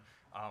generation.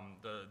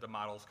 The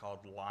model's called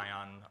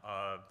Lion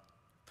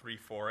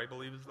 3.4, I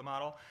believe is the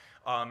model.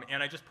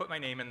 And I just put my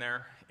name in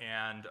there,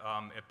 and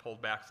it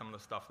pulled back some of the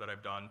stuff that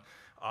I've done.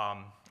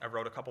 I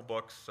wrote a couple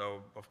books,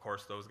 so of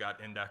course those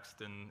got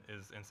indexed and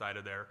is inside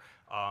of there.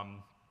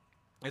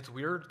 It's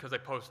weird because I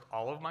post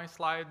all of my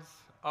slides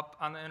up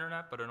on the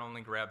internet, but it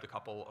only grabbed a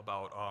couple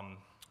about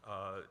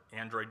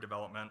Android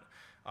development,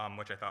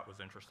 which I thought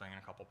was interesting,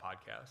 and a couple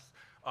podcasts.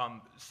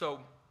 So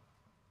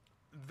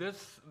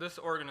this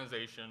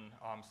organization,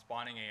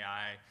 Spawning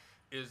AI,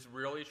 is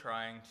really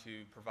trying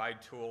to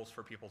provide tools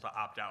for people to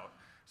opt out.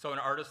 So an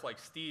artist like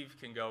Steve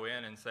can go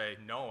in and say,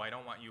 no, I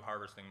don't want you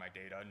harvesting my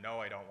data. No,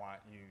 I don't want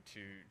you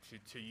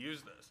to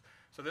use this.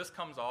 So this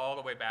comes all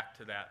the way back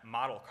to that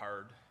model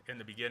card in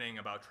the beginning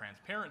about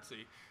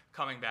transparency,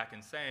 coming back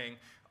and saying,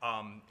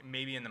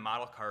 maybe in the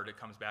model card it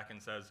comes back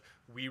and says,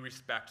 we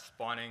respect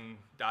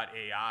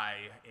spawning.ai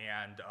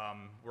and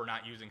we're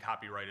not using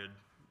copyrighted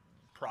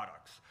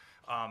products.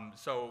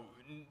 So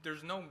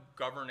there's no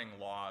governing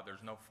law,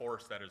 there's no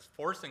force that is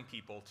forcing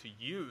people to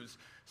use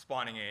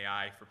Spawning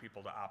AI for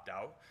people to opt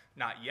out.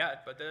 Not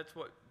yet, but that's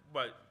what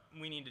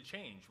we need to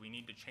change. We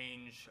need to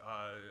change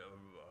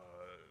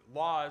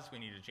laws, we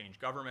need to change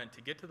government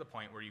to get to the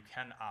point where you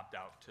can opt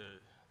out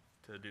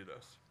to do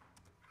this.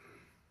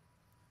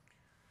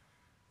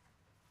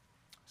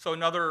 So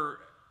another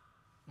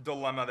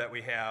dilemma that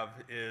we have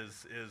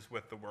is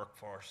with the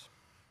workforce.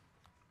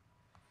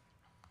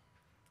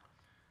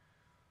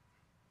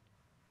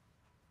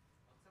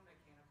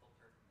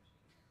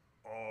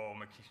 Oh,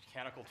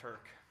 Mechanical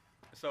Turk.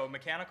 So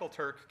Mechanical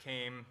Turk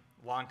came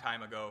a long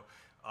time ago.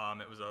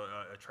 It was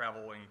a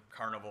traveling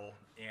carnival,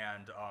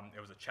 and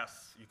it was a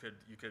chess. You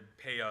could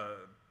pay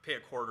a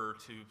quarter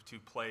to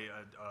play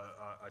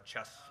a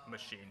chess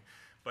machine,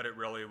 but it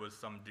really was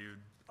some dude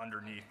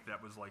underneath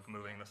that was like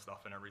moving the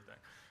stuff and everything.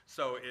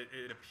 So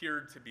it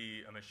appeared to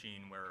be a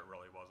machine where it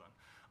really wasn't.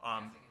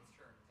 I'm guessing it's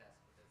Turing test,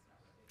 but it's not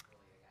really a guy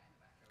in the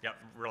back. Yep,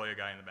 really a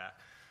guy in the back.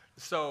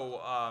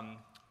 So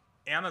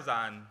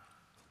Amazon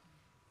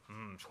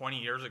 20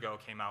 years ago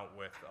came out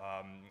with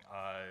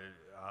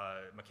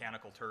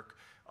Mechanical Turk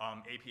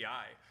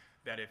API,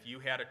 that if you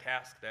had a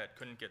task that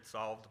couldn't get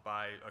solved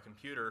by a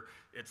computer,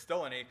 it's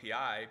still an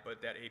API,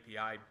 but that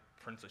API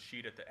prints a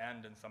sheet at the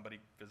end and somebody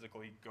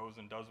physically goes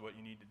and does what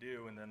you need to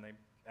do, and then they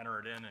enter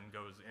it in and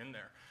goes in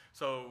there.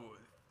 So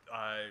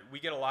we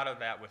get a lot of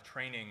that with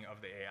training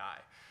of the AI.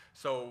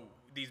 So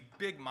these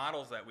big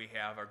models that we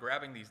have are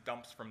grabbing these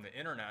dumps from the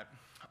internet,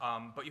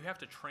 but you have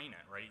to train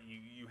it, right?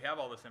 You have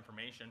all this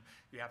information,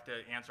 you have to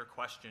answer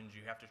questions,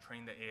 you have to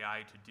train the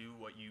AI to do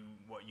what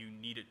you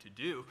need it to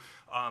do.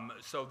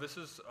 So this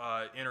has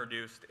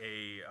introduced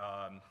a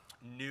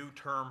new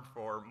term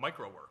for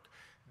micro work.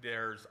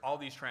 There's all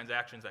these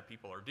transactions that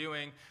people are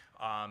doing,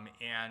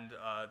 and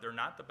they're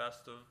not the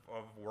best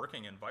of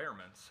working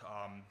environments.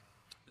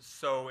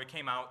 So it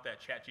came out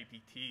that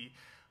ChatGPT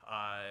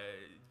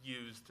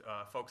used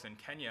folks in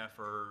Kenya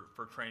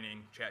for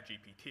training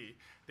ChatGPT.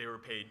 They were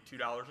paid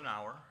 $2 an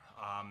hour,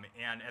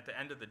 and at the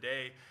end of the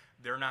day,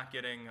 they're not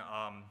getting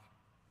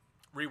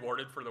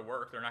rewarded for the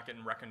work. They're not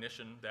getting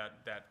recognition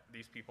that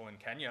these people in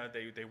Kenya,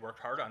 they worked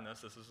hard on this.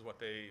 This is what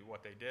they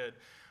did,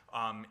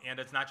 and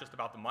it's not just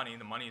about the money.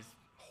 The money's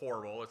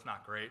horrible. It's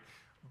not great.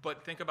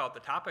 But think about the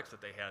topics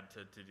that they had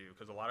to do,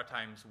 because a lot of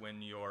times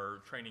when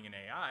you're training an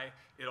AI,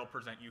 it'll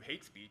present you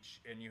hate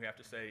speech, and you have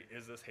to say,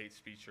 is this hate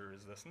speech or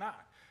is this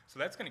not? So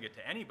that's going to get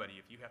to anybody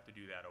if you have to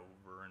do that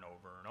over and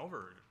over and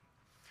over.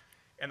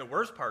 And the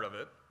worst part of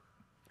it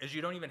is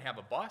you don't even have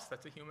a boss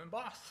that's a human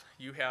boss.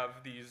 You have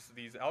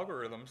these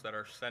algorithms that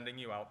are sending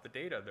you out the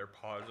data. They're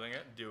pausing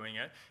it, doing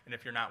it, and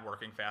if you're not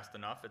working fast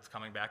enough, it's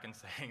coming back and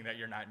saying that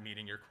you're not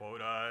meeting your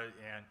quota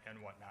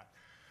and whatnot.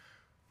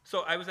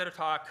 So I was at a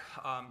talk,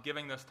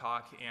 giving this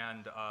talk,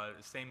 and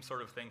same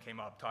sort of thing came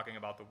up, talking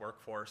about the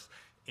workforce,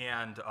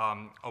 and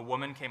a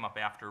woman came up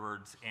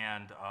afterwards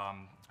and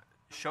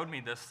showed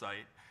me this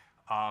site.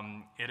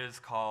 It is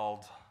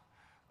called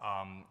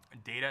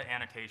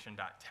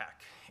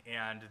dataannotation.tech,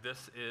 and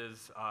this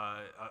is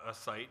a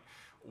site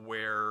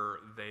where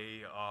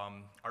they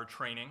are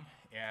training,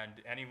 and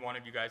any one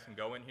of you guys can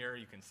go in here,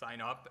 you can sign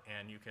up,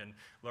 and you can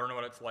learn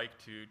what it's like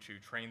to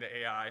train the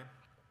AI.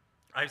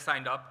 I've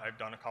signed up, I've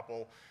done a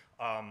couple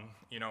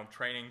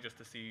training just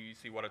to see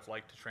what it's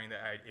like to train the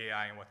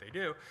AI and what they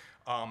do.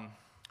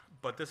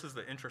 But this is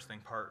the interesting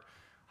part.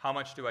 How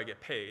much do I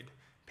get paid?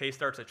 Pay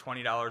starts at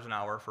 $20 an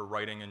hour for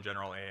writing and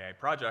general AI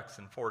projects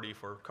and $40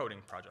 for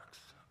coding projects.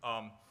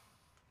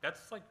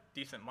 That's like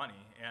decent money.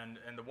 And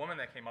the woman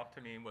that came up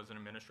to me was an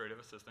administrative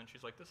assistant.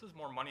 She's like, this is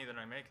more money than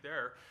I make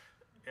there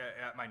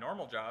at my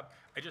normal job.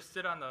 I just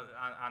sit on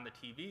the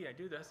TV, I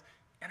do this,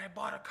 and I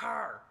bought a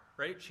car,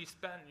 right? She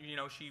spent,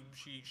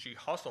 she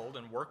hustled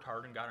and worked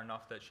hard and got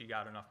enough that she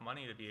got enough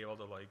money to be able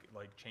to like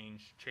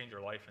change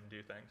her life and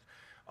do things.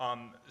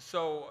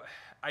 So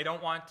I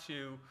don't want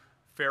to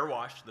fair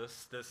wash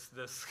this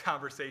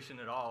conversation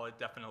at all. It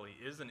definitely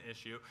is an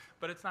issue,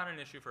 but it's not an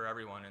issue for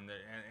everyone, and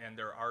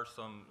there are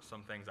some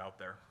things out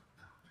there.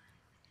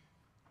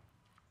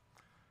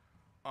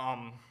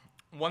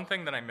 One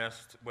thing that I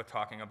missed with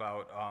talking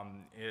about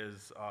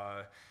is,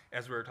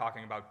 as we were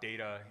talking about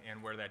data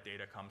and where that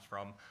data comes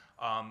from,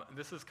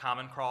 this is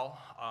Common Crawl.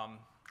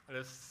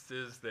 This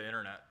is the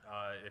internet.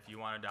 If you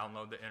want to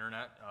download the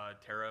internet,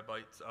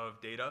 terabytes of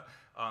data,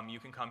 you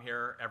can come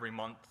here every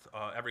month.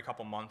 Every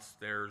couple months,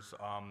 there's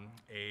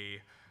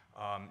a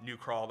new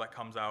crawl that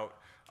comes out,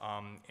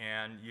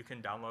 and you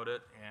can download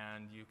it,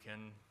 and you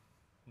can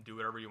do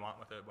whatever you want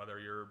with it, whether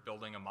you're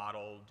building a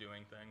model,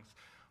 doing things.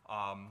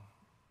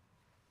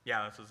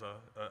 Yeah, this is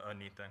a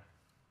neat thing.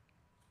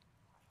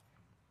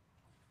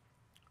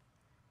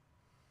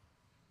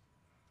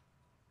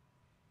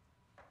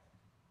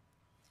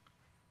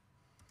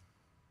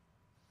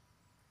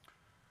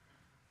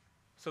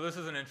 So this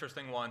is an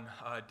interesting one,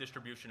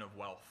 distribution of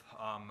wealth.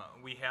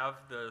 We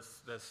have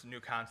this new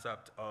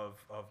concept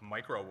of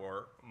micro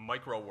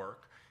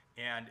work,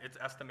 and it's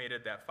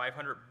estimated that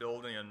 500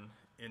 billion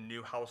in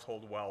new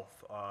household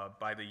wealth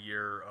by the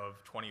year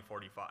of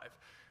 2045.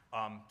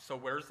 So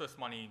where's this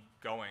money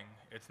going?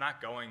 It's not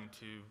going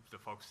to the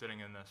folks sitting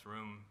in this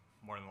room,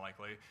 more than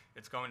likely.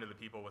 It's going to the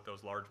people with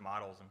those large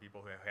models and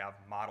people who have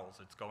models.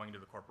 It's going to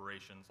the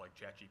corporations like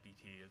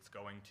ChatGPT. It's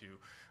going to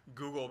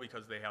Google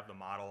because they have the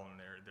model and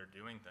they're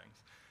doing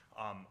things.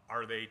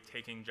 Are they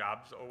taking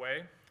jobs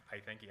away? I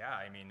think, yeah.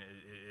 I mean,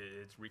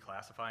 it's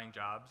reclassifying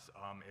jobs.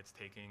 It's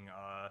taking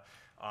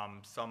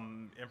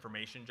some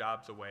information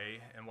jobs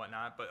away and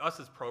whatnot. But us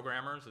as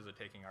programmers, is it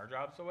taking our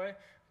jobs away?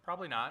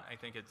 Probably not. I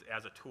think it's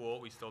as a tool.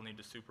 We still need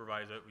to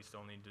supervise it. We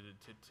still need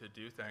to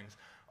do things.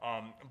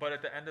 But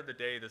at the end of the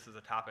day, this is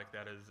a topic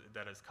that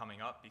is coming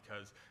up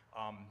because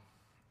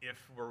if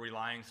we're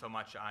relying so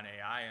much on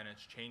AI and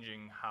it's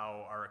changing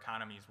how our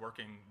economy is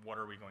working, what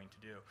are we going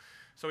to do?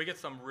 So we get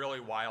some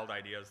really wild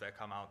ideas that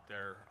come out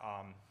there.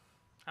 I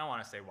don't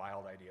want to say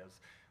wild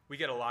ideas. We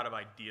get a lot of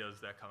ideas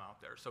that come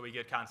out there. So we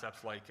get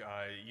concepts like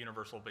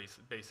universal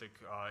basic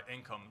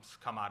incomes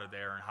come out of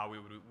there and how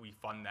we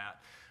fund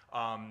that.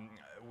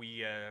 We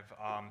have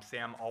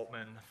Sam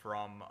Altman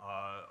from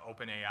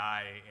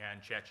OpenAI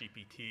and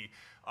ChatGPT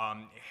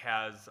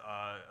has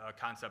a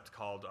concept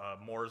called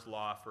Moore's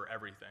Law for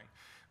everything,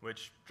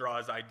 which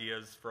draws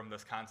ideas from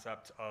this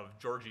concept of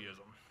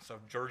Georgiism. So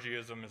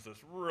Georgiism is this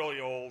really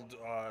old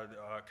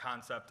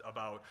concept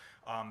about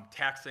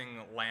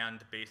taxing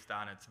land based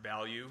on its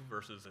value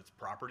versus its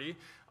property.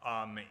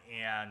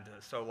 And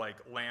so like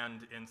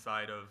land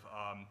inside of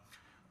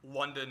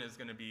London is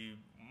going to be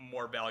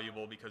more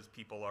valuable because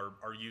people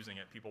are using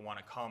it. People want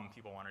to come,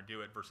 people want to do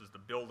it versus the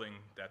building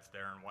that's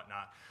there and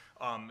whatnot.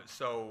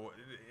 So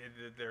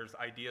there's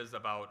ideas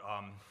about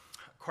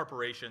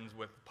corporations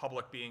with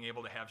public being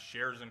able to have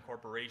shares in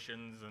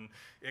corporations, and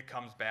it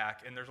comes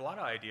back. And there's a lot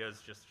of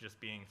ideas just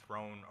being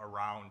thrown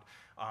around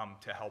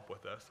to help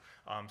with this.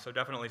 So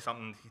definitely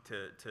something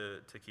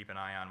to keep an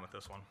eye on with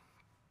this one.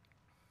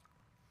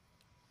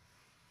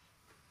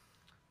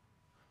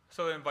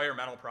 So the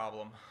environmental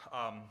problem.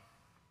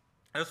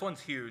 This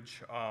one's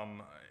huge.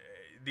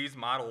 These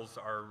models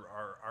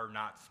are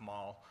not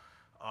small.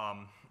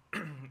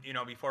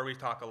 Before we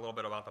talk a little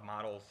bit about the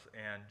models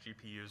and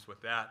GPUs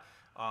with that,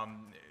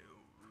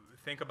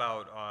 think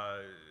about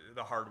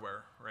the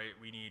hardware, right?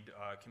 We need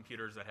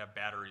computers that have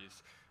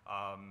batteries.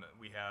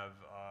 We have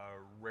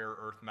rare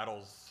earth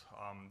metals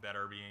that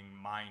are being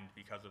mined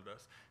because of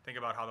this. Think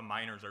about how the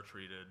miners are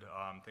treated.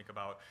 Think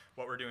about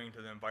what we're doing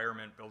to the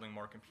environment, building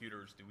more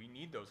computers. Do we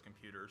need those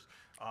computers?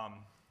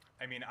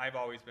 I mean, I've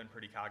always been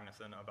pretty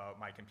cognizant about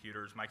my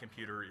computers. My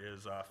computer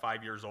is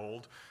 5 years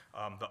old.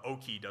 The O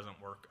key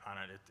doesn't work on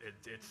it.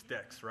 It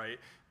sticks, right?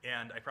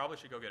 And I probably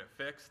should go get it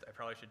fixed. I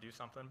probably should do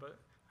something, but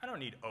I don't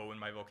need O in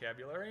my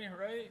vocabulary,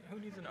 right? Who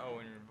needs an O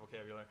in your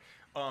vocabulary?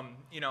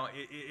 You know,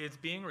 it's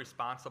being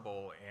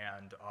responsible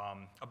and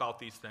about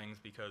these things,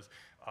 because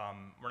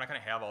we're not going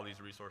to have all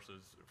these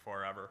resources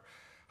forever.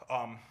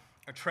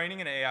 Training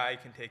in AI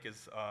can take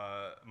as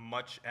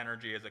much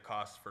energy as it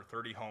costs for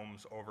 30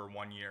 homes over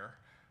 1 year.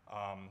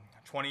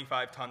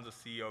 25 tons of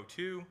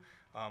CO2,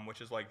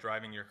 which is like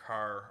driving your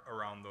car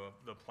around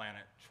the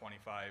planet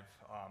 25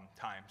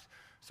 times.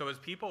 So as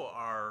people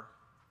are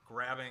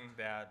grabbing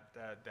the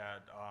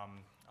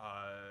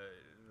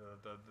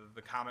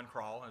common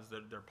crawl, as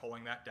they're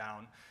pulling that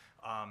down,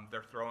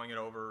 they're throwing it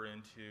over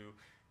into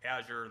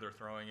Azure, they're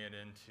throwing it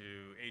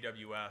into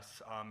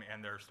AWS,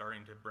 and they're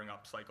starting to bring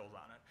up cycles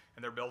on it.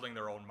 And they're building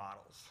their own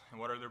models.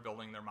 And what are they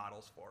building their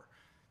models for?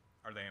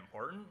 Are they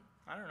important?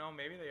 I don't know,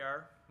 maybe they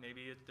are.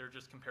 Maybe they're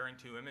just comparing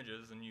two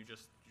images and you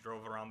just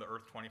drove around the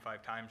earth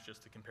 25 times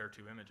just to compare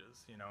two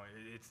images. You know,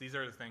 these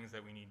are the things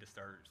that we need to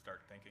start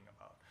thinking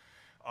about.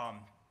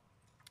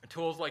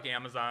 Tools like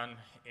Amazon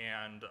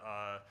and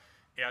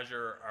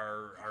Azure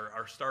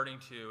are starting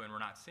to, and we're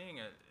not seeing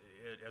it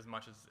as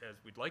much as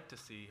we'd like to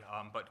see,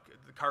 but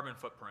the carbon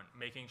footprint,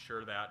 making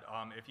sure that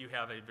if you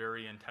have a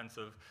very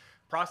intensive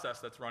process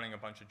that's running a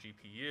bunch of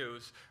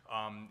GPUs,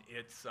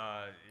 it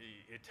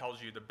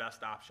tells you the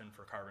best option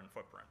for carbon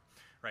footprint,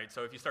 right?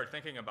 So if you start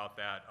thinking about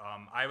that,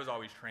 I was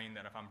always trained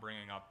that if I'm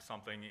bringing up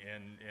something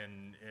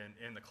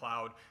in the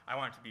cloud, I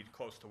want it to be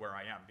close to where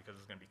I am because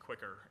it's going to be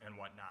quicker and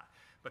whatnot.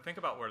 But think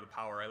about where the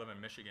power, I live in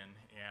Michigan,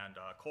 and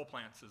coal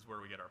plants is where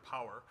we get our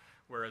power,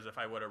 whereas if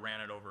I would have ran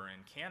it over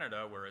in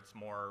Canada, where it's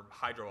more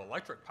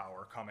hydroelectric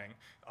power coming,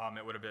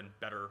 it would have been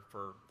better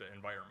for the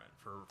environment,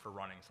 for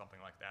running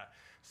something like that.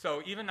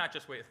 So even not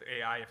just with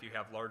AI, if you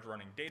have large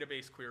running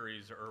database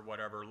queries or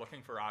whatever,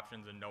 looking for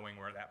options and knowing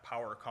where that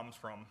power comes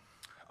from,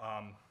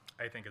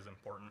 I think is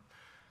important.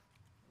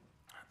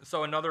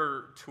 So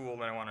another tool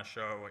that I want to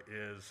show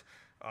is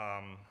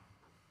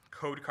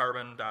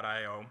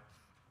codecarbon.io.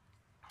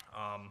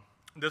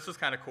 This is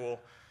kind of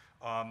cool.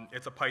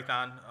 It's a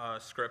Python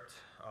script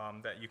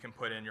that you can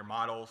put in your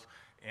models,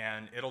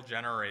 and it'll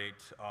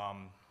generate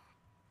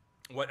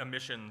what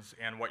emissions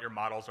and what your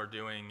models are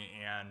doing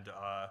and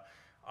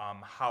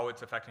how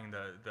it's affecting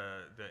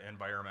the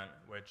environment,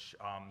 which,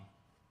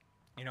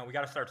 you know, we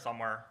got to start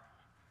somewhere.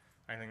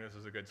 I think this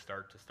is a good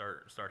start to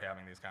start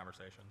having these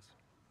conversations.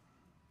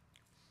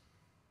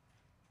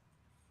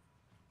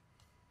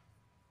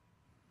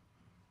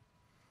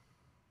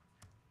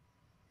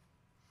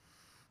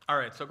 All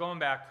right, so going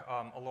back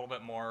a little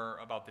bit more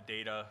about the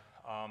data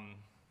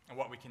and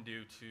what we can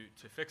do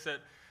to fix it.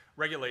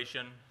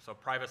 Regulation, so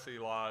privacy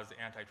laws,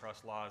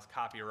 antitrust laws,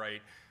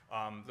 copyright,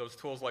 those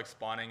tools like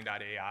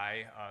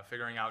spawning.ai,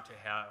 figuring out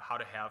how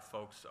to have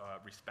folks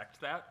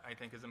respect that, I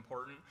think is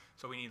important.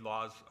 So we need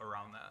laws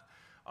around that.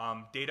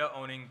 Data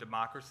owning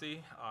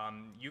democracy,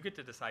 you get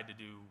to decide to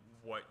do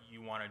what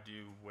you want to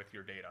do with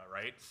your data,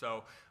 right?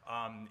 So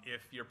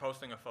if you're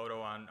posting a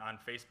photo on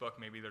Facebook,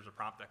 maybe there's a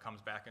prompt that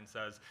comes back and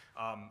says,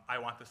 I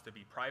want this to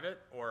be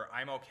private, or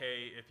I'm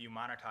okay if you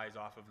monetize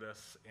off of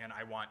this and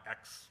I want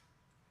X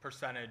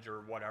percentage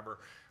or whatever,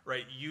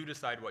 right? You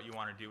decide what you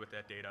want to do with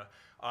that data.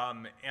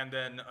 And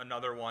then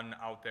another one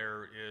out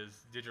there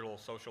is digital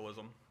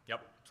socialism.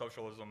 Yep,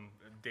 socialism,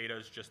 data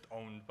is just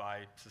owned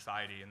by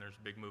society, and there's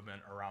a big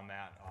movement around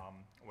that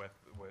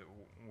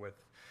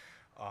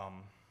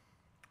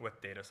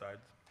with data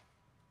sides.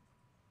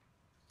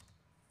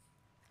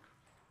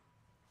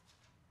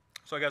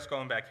 So I guess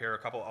going back here, a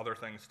couple other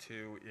things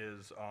too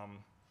is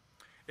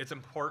it's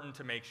important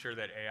to make sure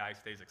that AI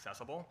stays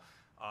accessible.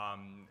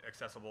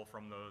 Accessible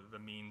from the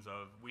means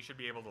of, we should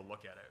be able to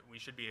look at it. We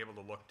should be able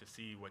to look to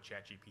see what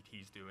ChatGPT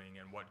is doing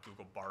and what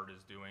Google Bard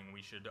is doing.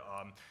 We should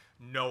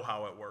know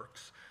how it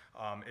works.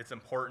 It's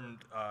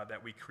important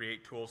that we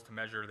create tools to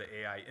measure the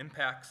AI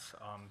impacts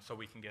so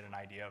we can get an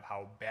idea of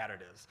how bad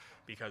it is,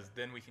 because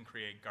then we can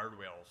create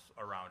guardrails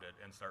around it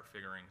and start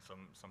figuring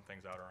some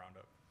things out around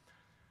it.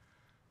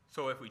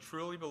 So if we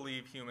truly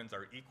believe humans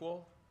are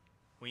equal,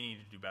 we need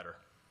to do better.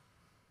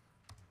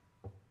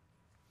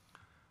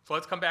 So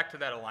let's come back to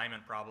that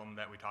alignment problem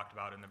that we talked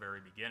about in the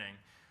very beginning.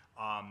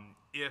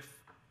 If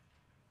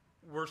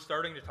we're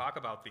starting to talk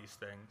about these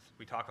things,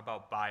 we talk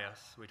about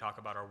bias, we talk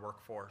about our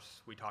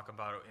workforce, we talk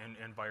about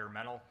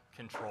environmental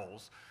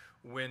controls.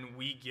 When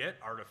we get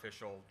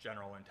artificial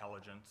general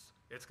intelligence,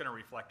 it's going to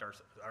reflect our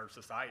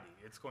society.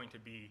 It's going to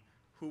be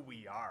who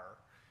we are,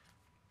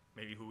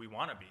 maybe who we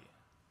want to be.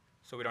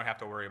 So we don't have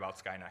to worry about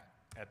Skynet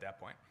at that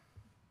point.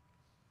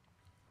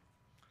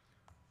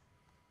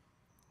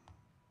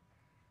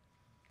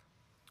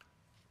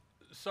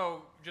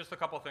 So just a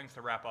couple things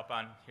to wrap up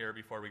on here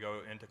before we go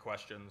into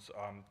questions.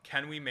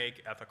 Can we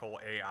make ethical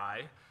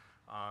AI?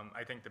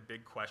 I think the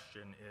big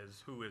question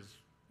is, who is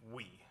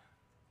we?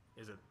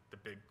 Is it the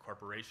big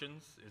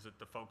corporations? Is it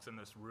the folks in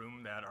this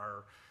room that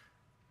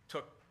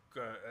took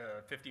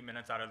 50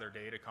 minutes out of their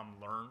day to come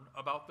learn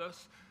about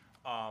this,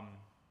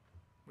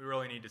 we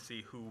really need to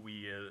see who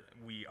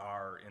we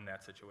are in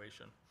that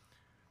situation.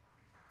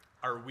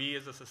 Are we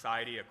as a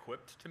society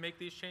equipped to make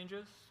these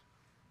changes?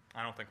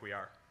 I don't think we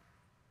are.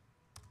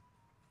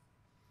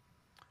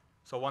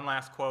 So one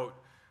last quote.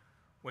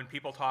 When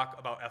people talk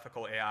about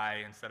ethical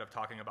AI, instead of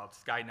talking about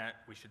Skynet,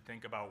 we should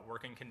think about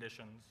working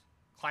conditions,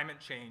 climate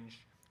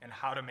change, and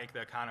how to make the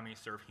economy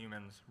serve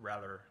humans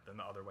rather than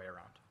the other way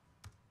around.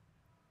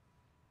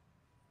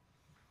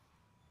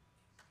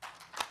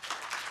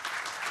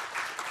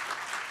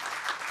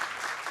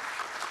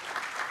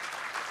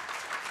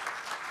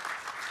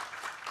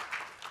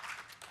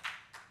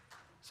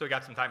 So we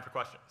got some time for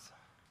questions.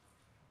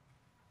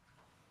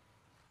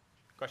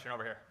 Question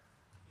over here.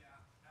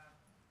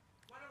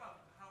 What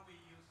about how we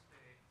use the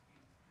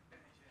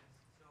intelligence?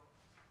 So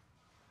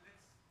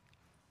let's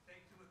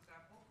take two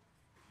examples.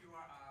 If you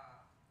are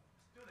a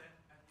student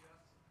and you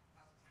ask the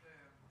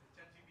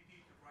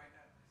ChatGPT to write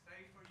an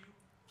essay for you,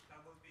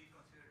 that will be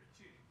considered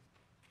cheating.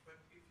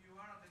 But if you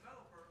are a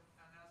developer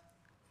and ask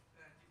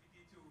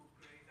GPT to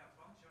create a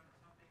function or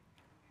something,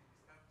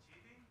 is that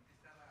cheating? Is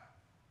that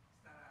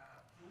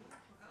a tool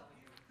to help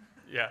you?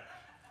 Yeah.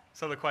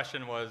 So the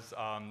question was,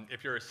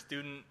 if you're a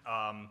student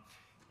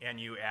and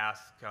you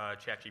ask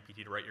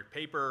ChatGPT to write your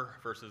paper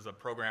versus a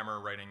programmer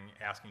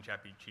asking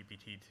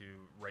ChatGPT to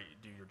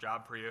do your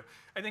job for you,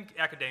 I think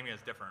academia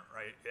is different,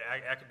 right?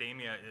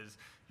 Academia is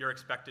you're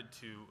expected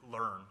to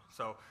learn.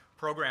 So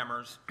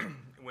programmers,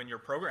 when you're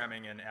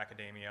programming in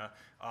academia,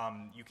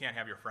 you can't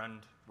have your friend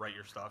write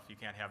your stuff. You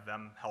can't have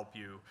them help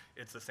you.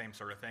 It's the same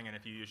sort of thing. And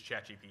if you use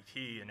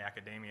ChatGPT in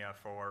academia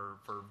for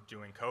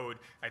doing code,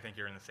 I think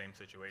you're in the same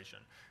situation.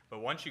 But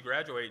once you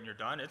graduate and you're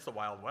done, it's the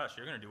Wild West.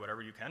 You're going to do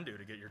whatever you can do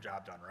to get your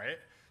job done, right?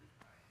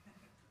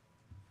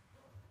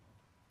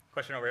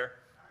 Question over here.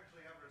 I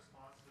actually have a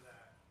response to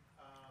that.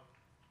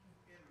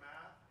 In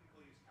math,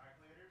 people use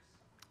calculators,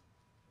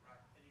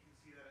 right? And you can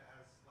see that it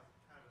has like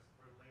kind of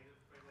a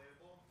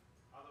relatable,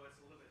 although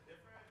it's a little bit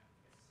different.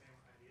 It's the same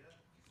idea.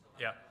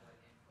 Yeah.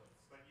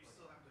 But you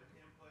still have to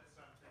input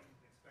something and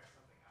expect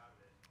something out of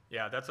it.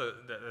 Yeah, that's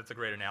a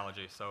great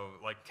analogy. So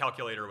like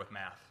calculator with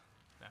math.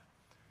 Yeah.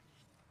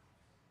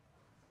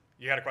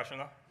 You got a question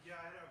though? Yeah,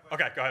 I know.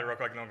 Okay, go ahead real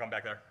quick and then we'll come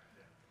back there.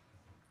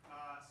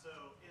 So,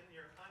 in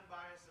your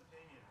unbiased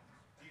opinion,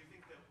 do you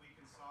think that we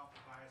can solve the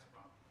bias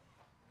problem?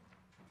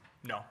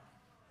 No.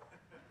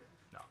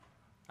 No,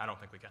 I don't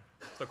think we can.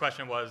 So the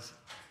question was,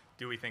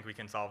 do we think we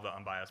can solve the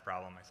unbiased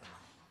problem? I said no.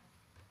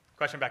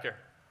 Question back here.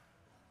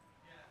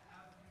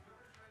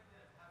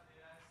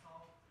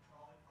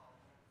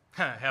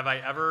 Have I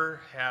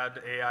ever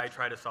had AI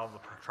try to solve the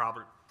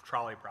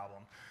trolley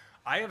problem?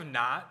 I have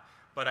not,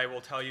 but I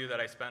will tell you that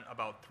I spent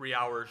about 3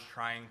 hours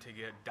trying to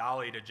get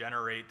DALL-E to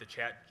generate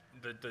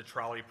the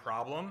trolley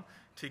problem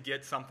to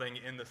get something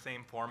in the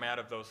same format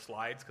of those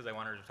slides because I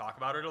wanted to talk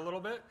about it a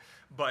little bit,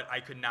 but I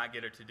could not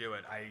get it to do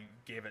it. I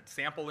gave it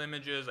sample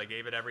images, I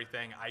gave it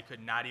everything. I could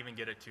not even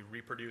get it to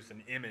reproduce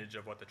an image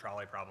of what the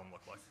trolley problem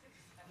looked like.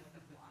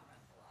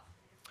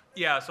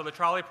 Yeah, so the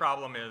trolley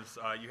problem is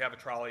you have a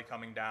trolley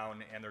coming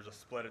down and there's a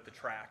split at the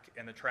track,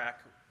 and the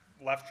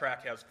left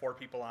track has 4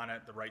 people on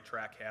it, the right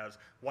track has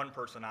 1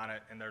 person on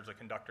it, and there's a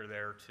conductor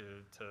there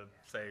to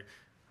say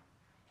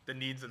the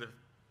needs of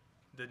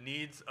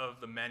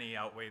the many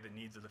outweigh the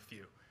needs of the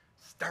few.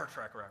 Star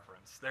Trek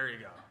reference, there you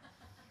go.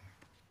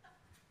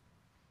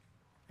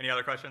 Any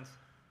other questions?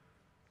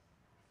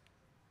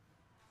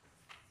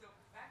 So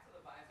back to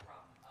the bias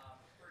problem.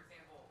 For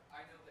example,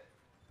 I know that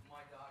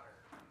my daughter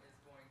is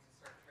going to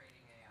start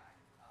training AI.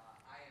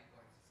 I am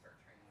going to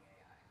start training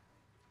AI.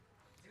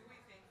 Do we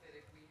think that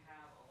if we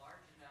have a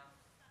large enough,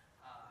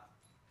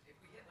 if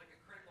we hit like a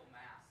critical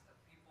mass of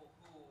people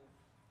who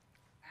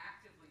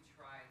actively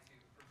try to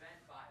prevent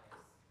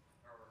bias,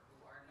 or who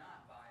are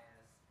not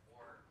biased,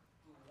 or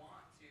who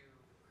want to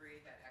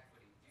create that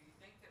equity, do you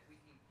think that we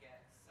can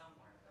get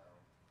somewhere though,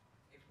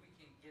 if we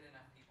can get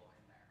enough people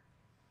in there?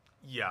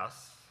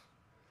 Yes,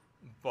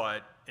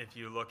 but if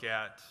you look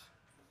at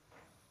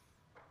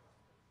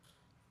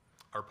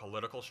our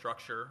political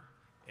structure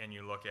and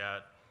you look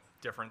at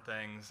different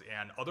things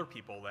and other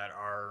people that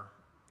are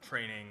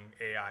training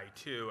AI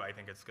too, I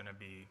think it's going to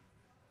be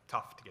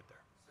tough to get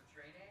there. So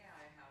train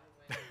AI how to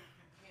win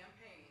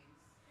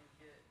campaigns and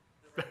get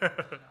the right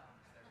person on.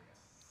 There we go.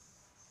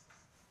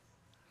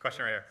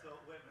 Question right here. So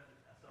wait a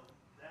minute, so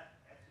that's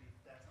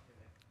something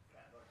that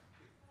kind of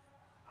too.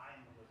 I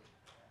am a little bit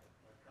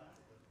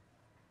concept.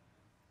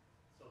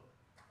 So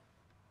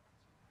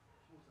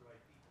who's the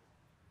right people?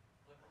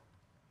 That's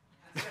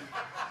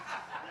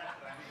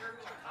what I mean. You're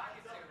who we're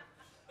talking to.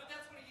 But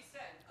that's what he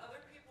said.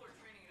 Other people are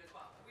training it as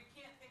well. We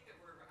can't think that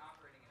we're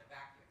operating in a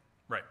vacuum.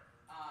 Right.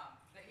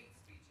 The hate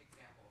speech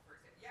example,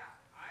 for example. Yeah,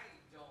 I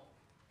don't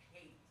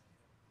hate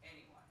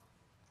anyone.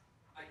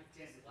 I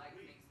You can't dislike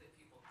disagree. things that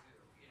people do,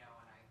 and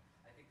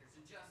I think there's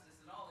injustice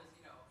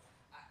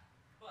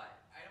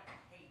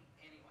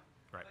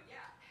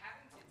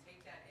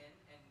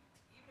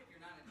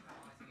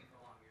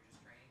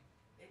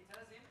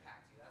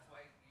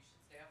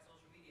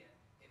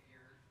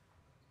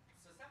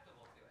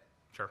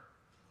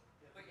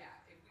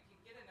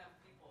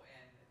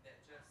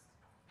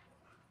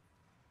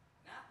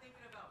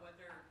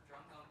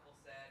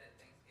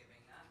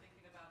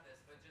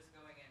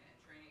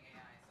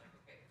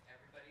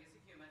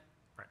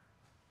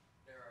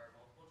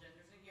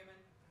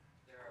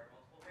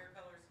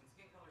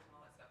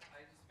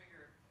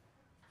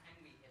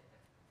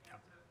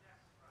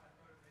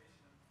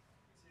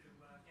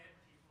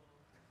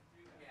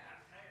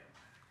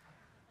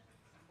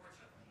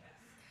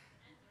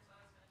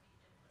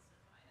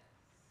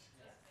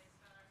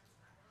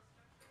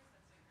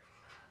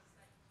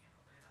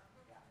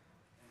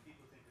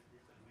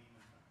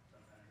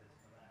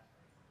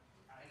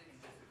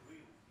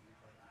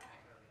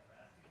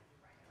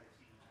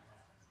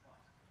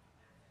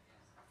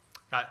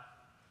Got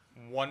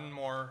one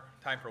more,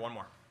 time for one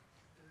more.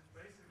 It's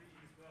basically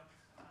is what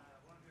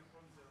one of your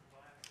problems of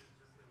bias is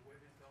just the web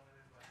is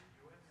dominated by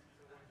the US.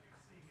 So what you're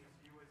seeing is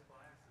US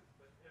biases,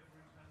 but every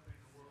country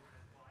in the world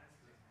has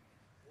biases.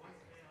 Once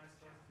AI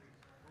starts to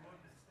grow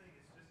this thing,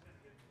 it's just going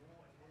to get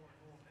more and more and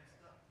more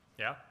messed up.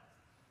 Yeah?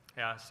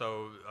 Yeah,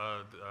 so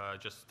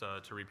just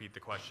to repeat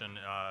the question,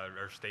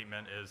 or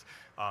statement is,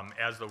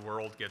 as the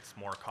world gets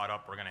more caught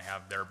up, we're going to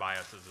have their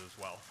biases as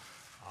well.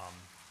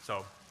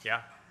 So, yeah,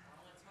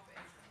 Well, let's hope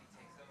entropy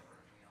takes over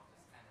and we all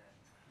just kind of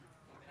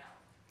even out.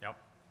 yep.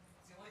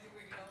 It's the only thing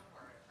we can hope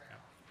for, frankly.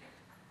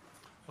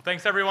 Well,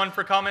 thanks everyone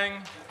for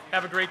coming.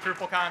 Have a great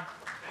DrupalCon.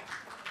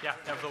 Yeah,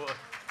 absolutely.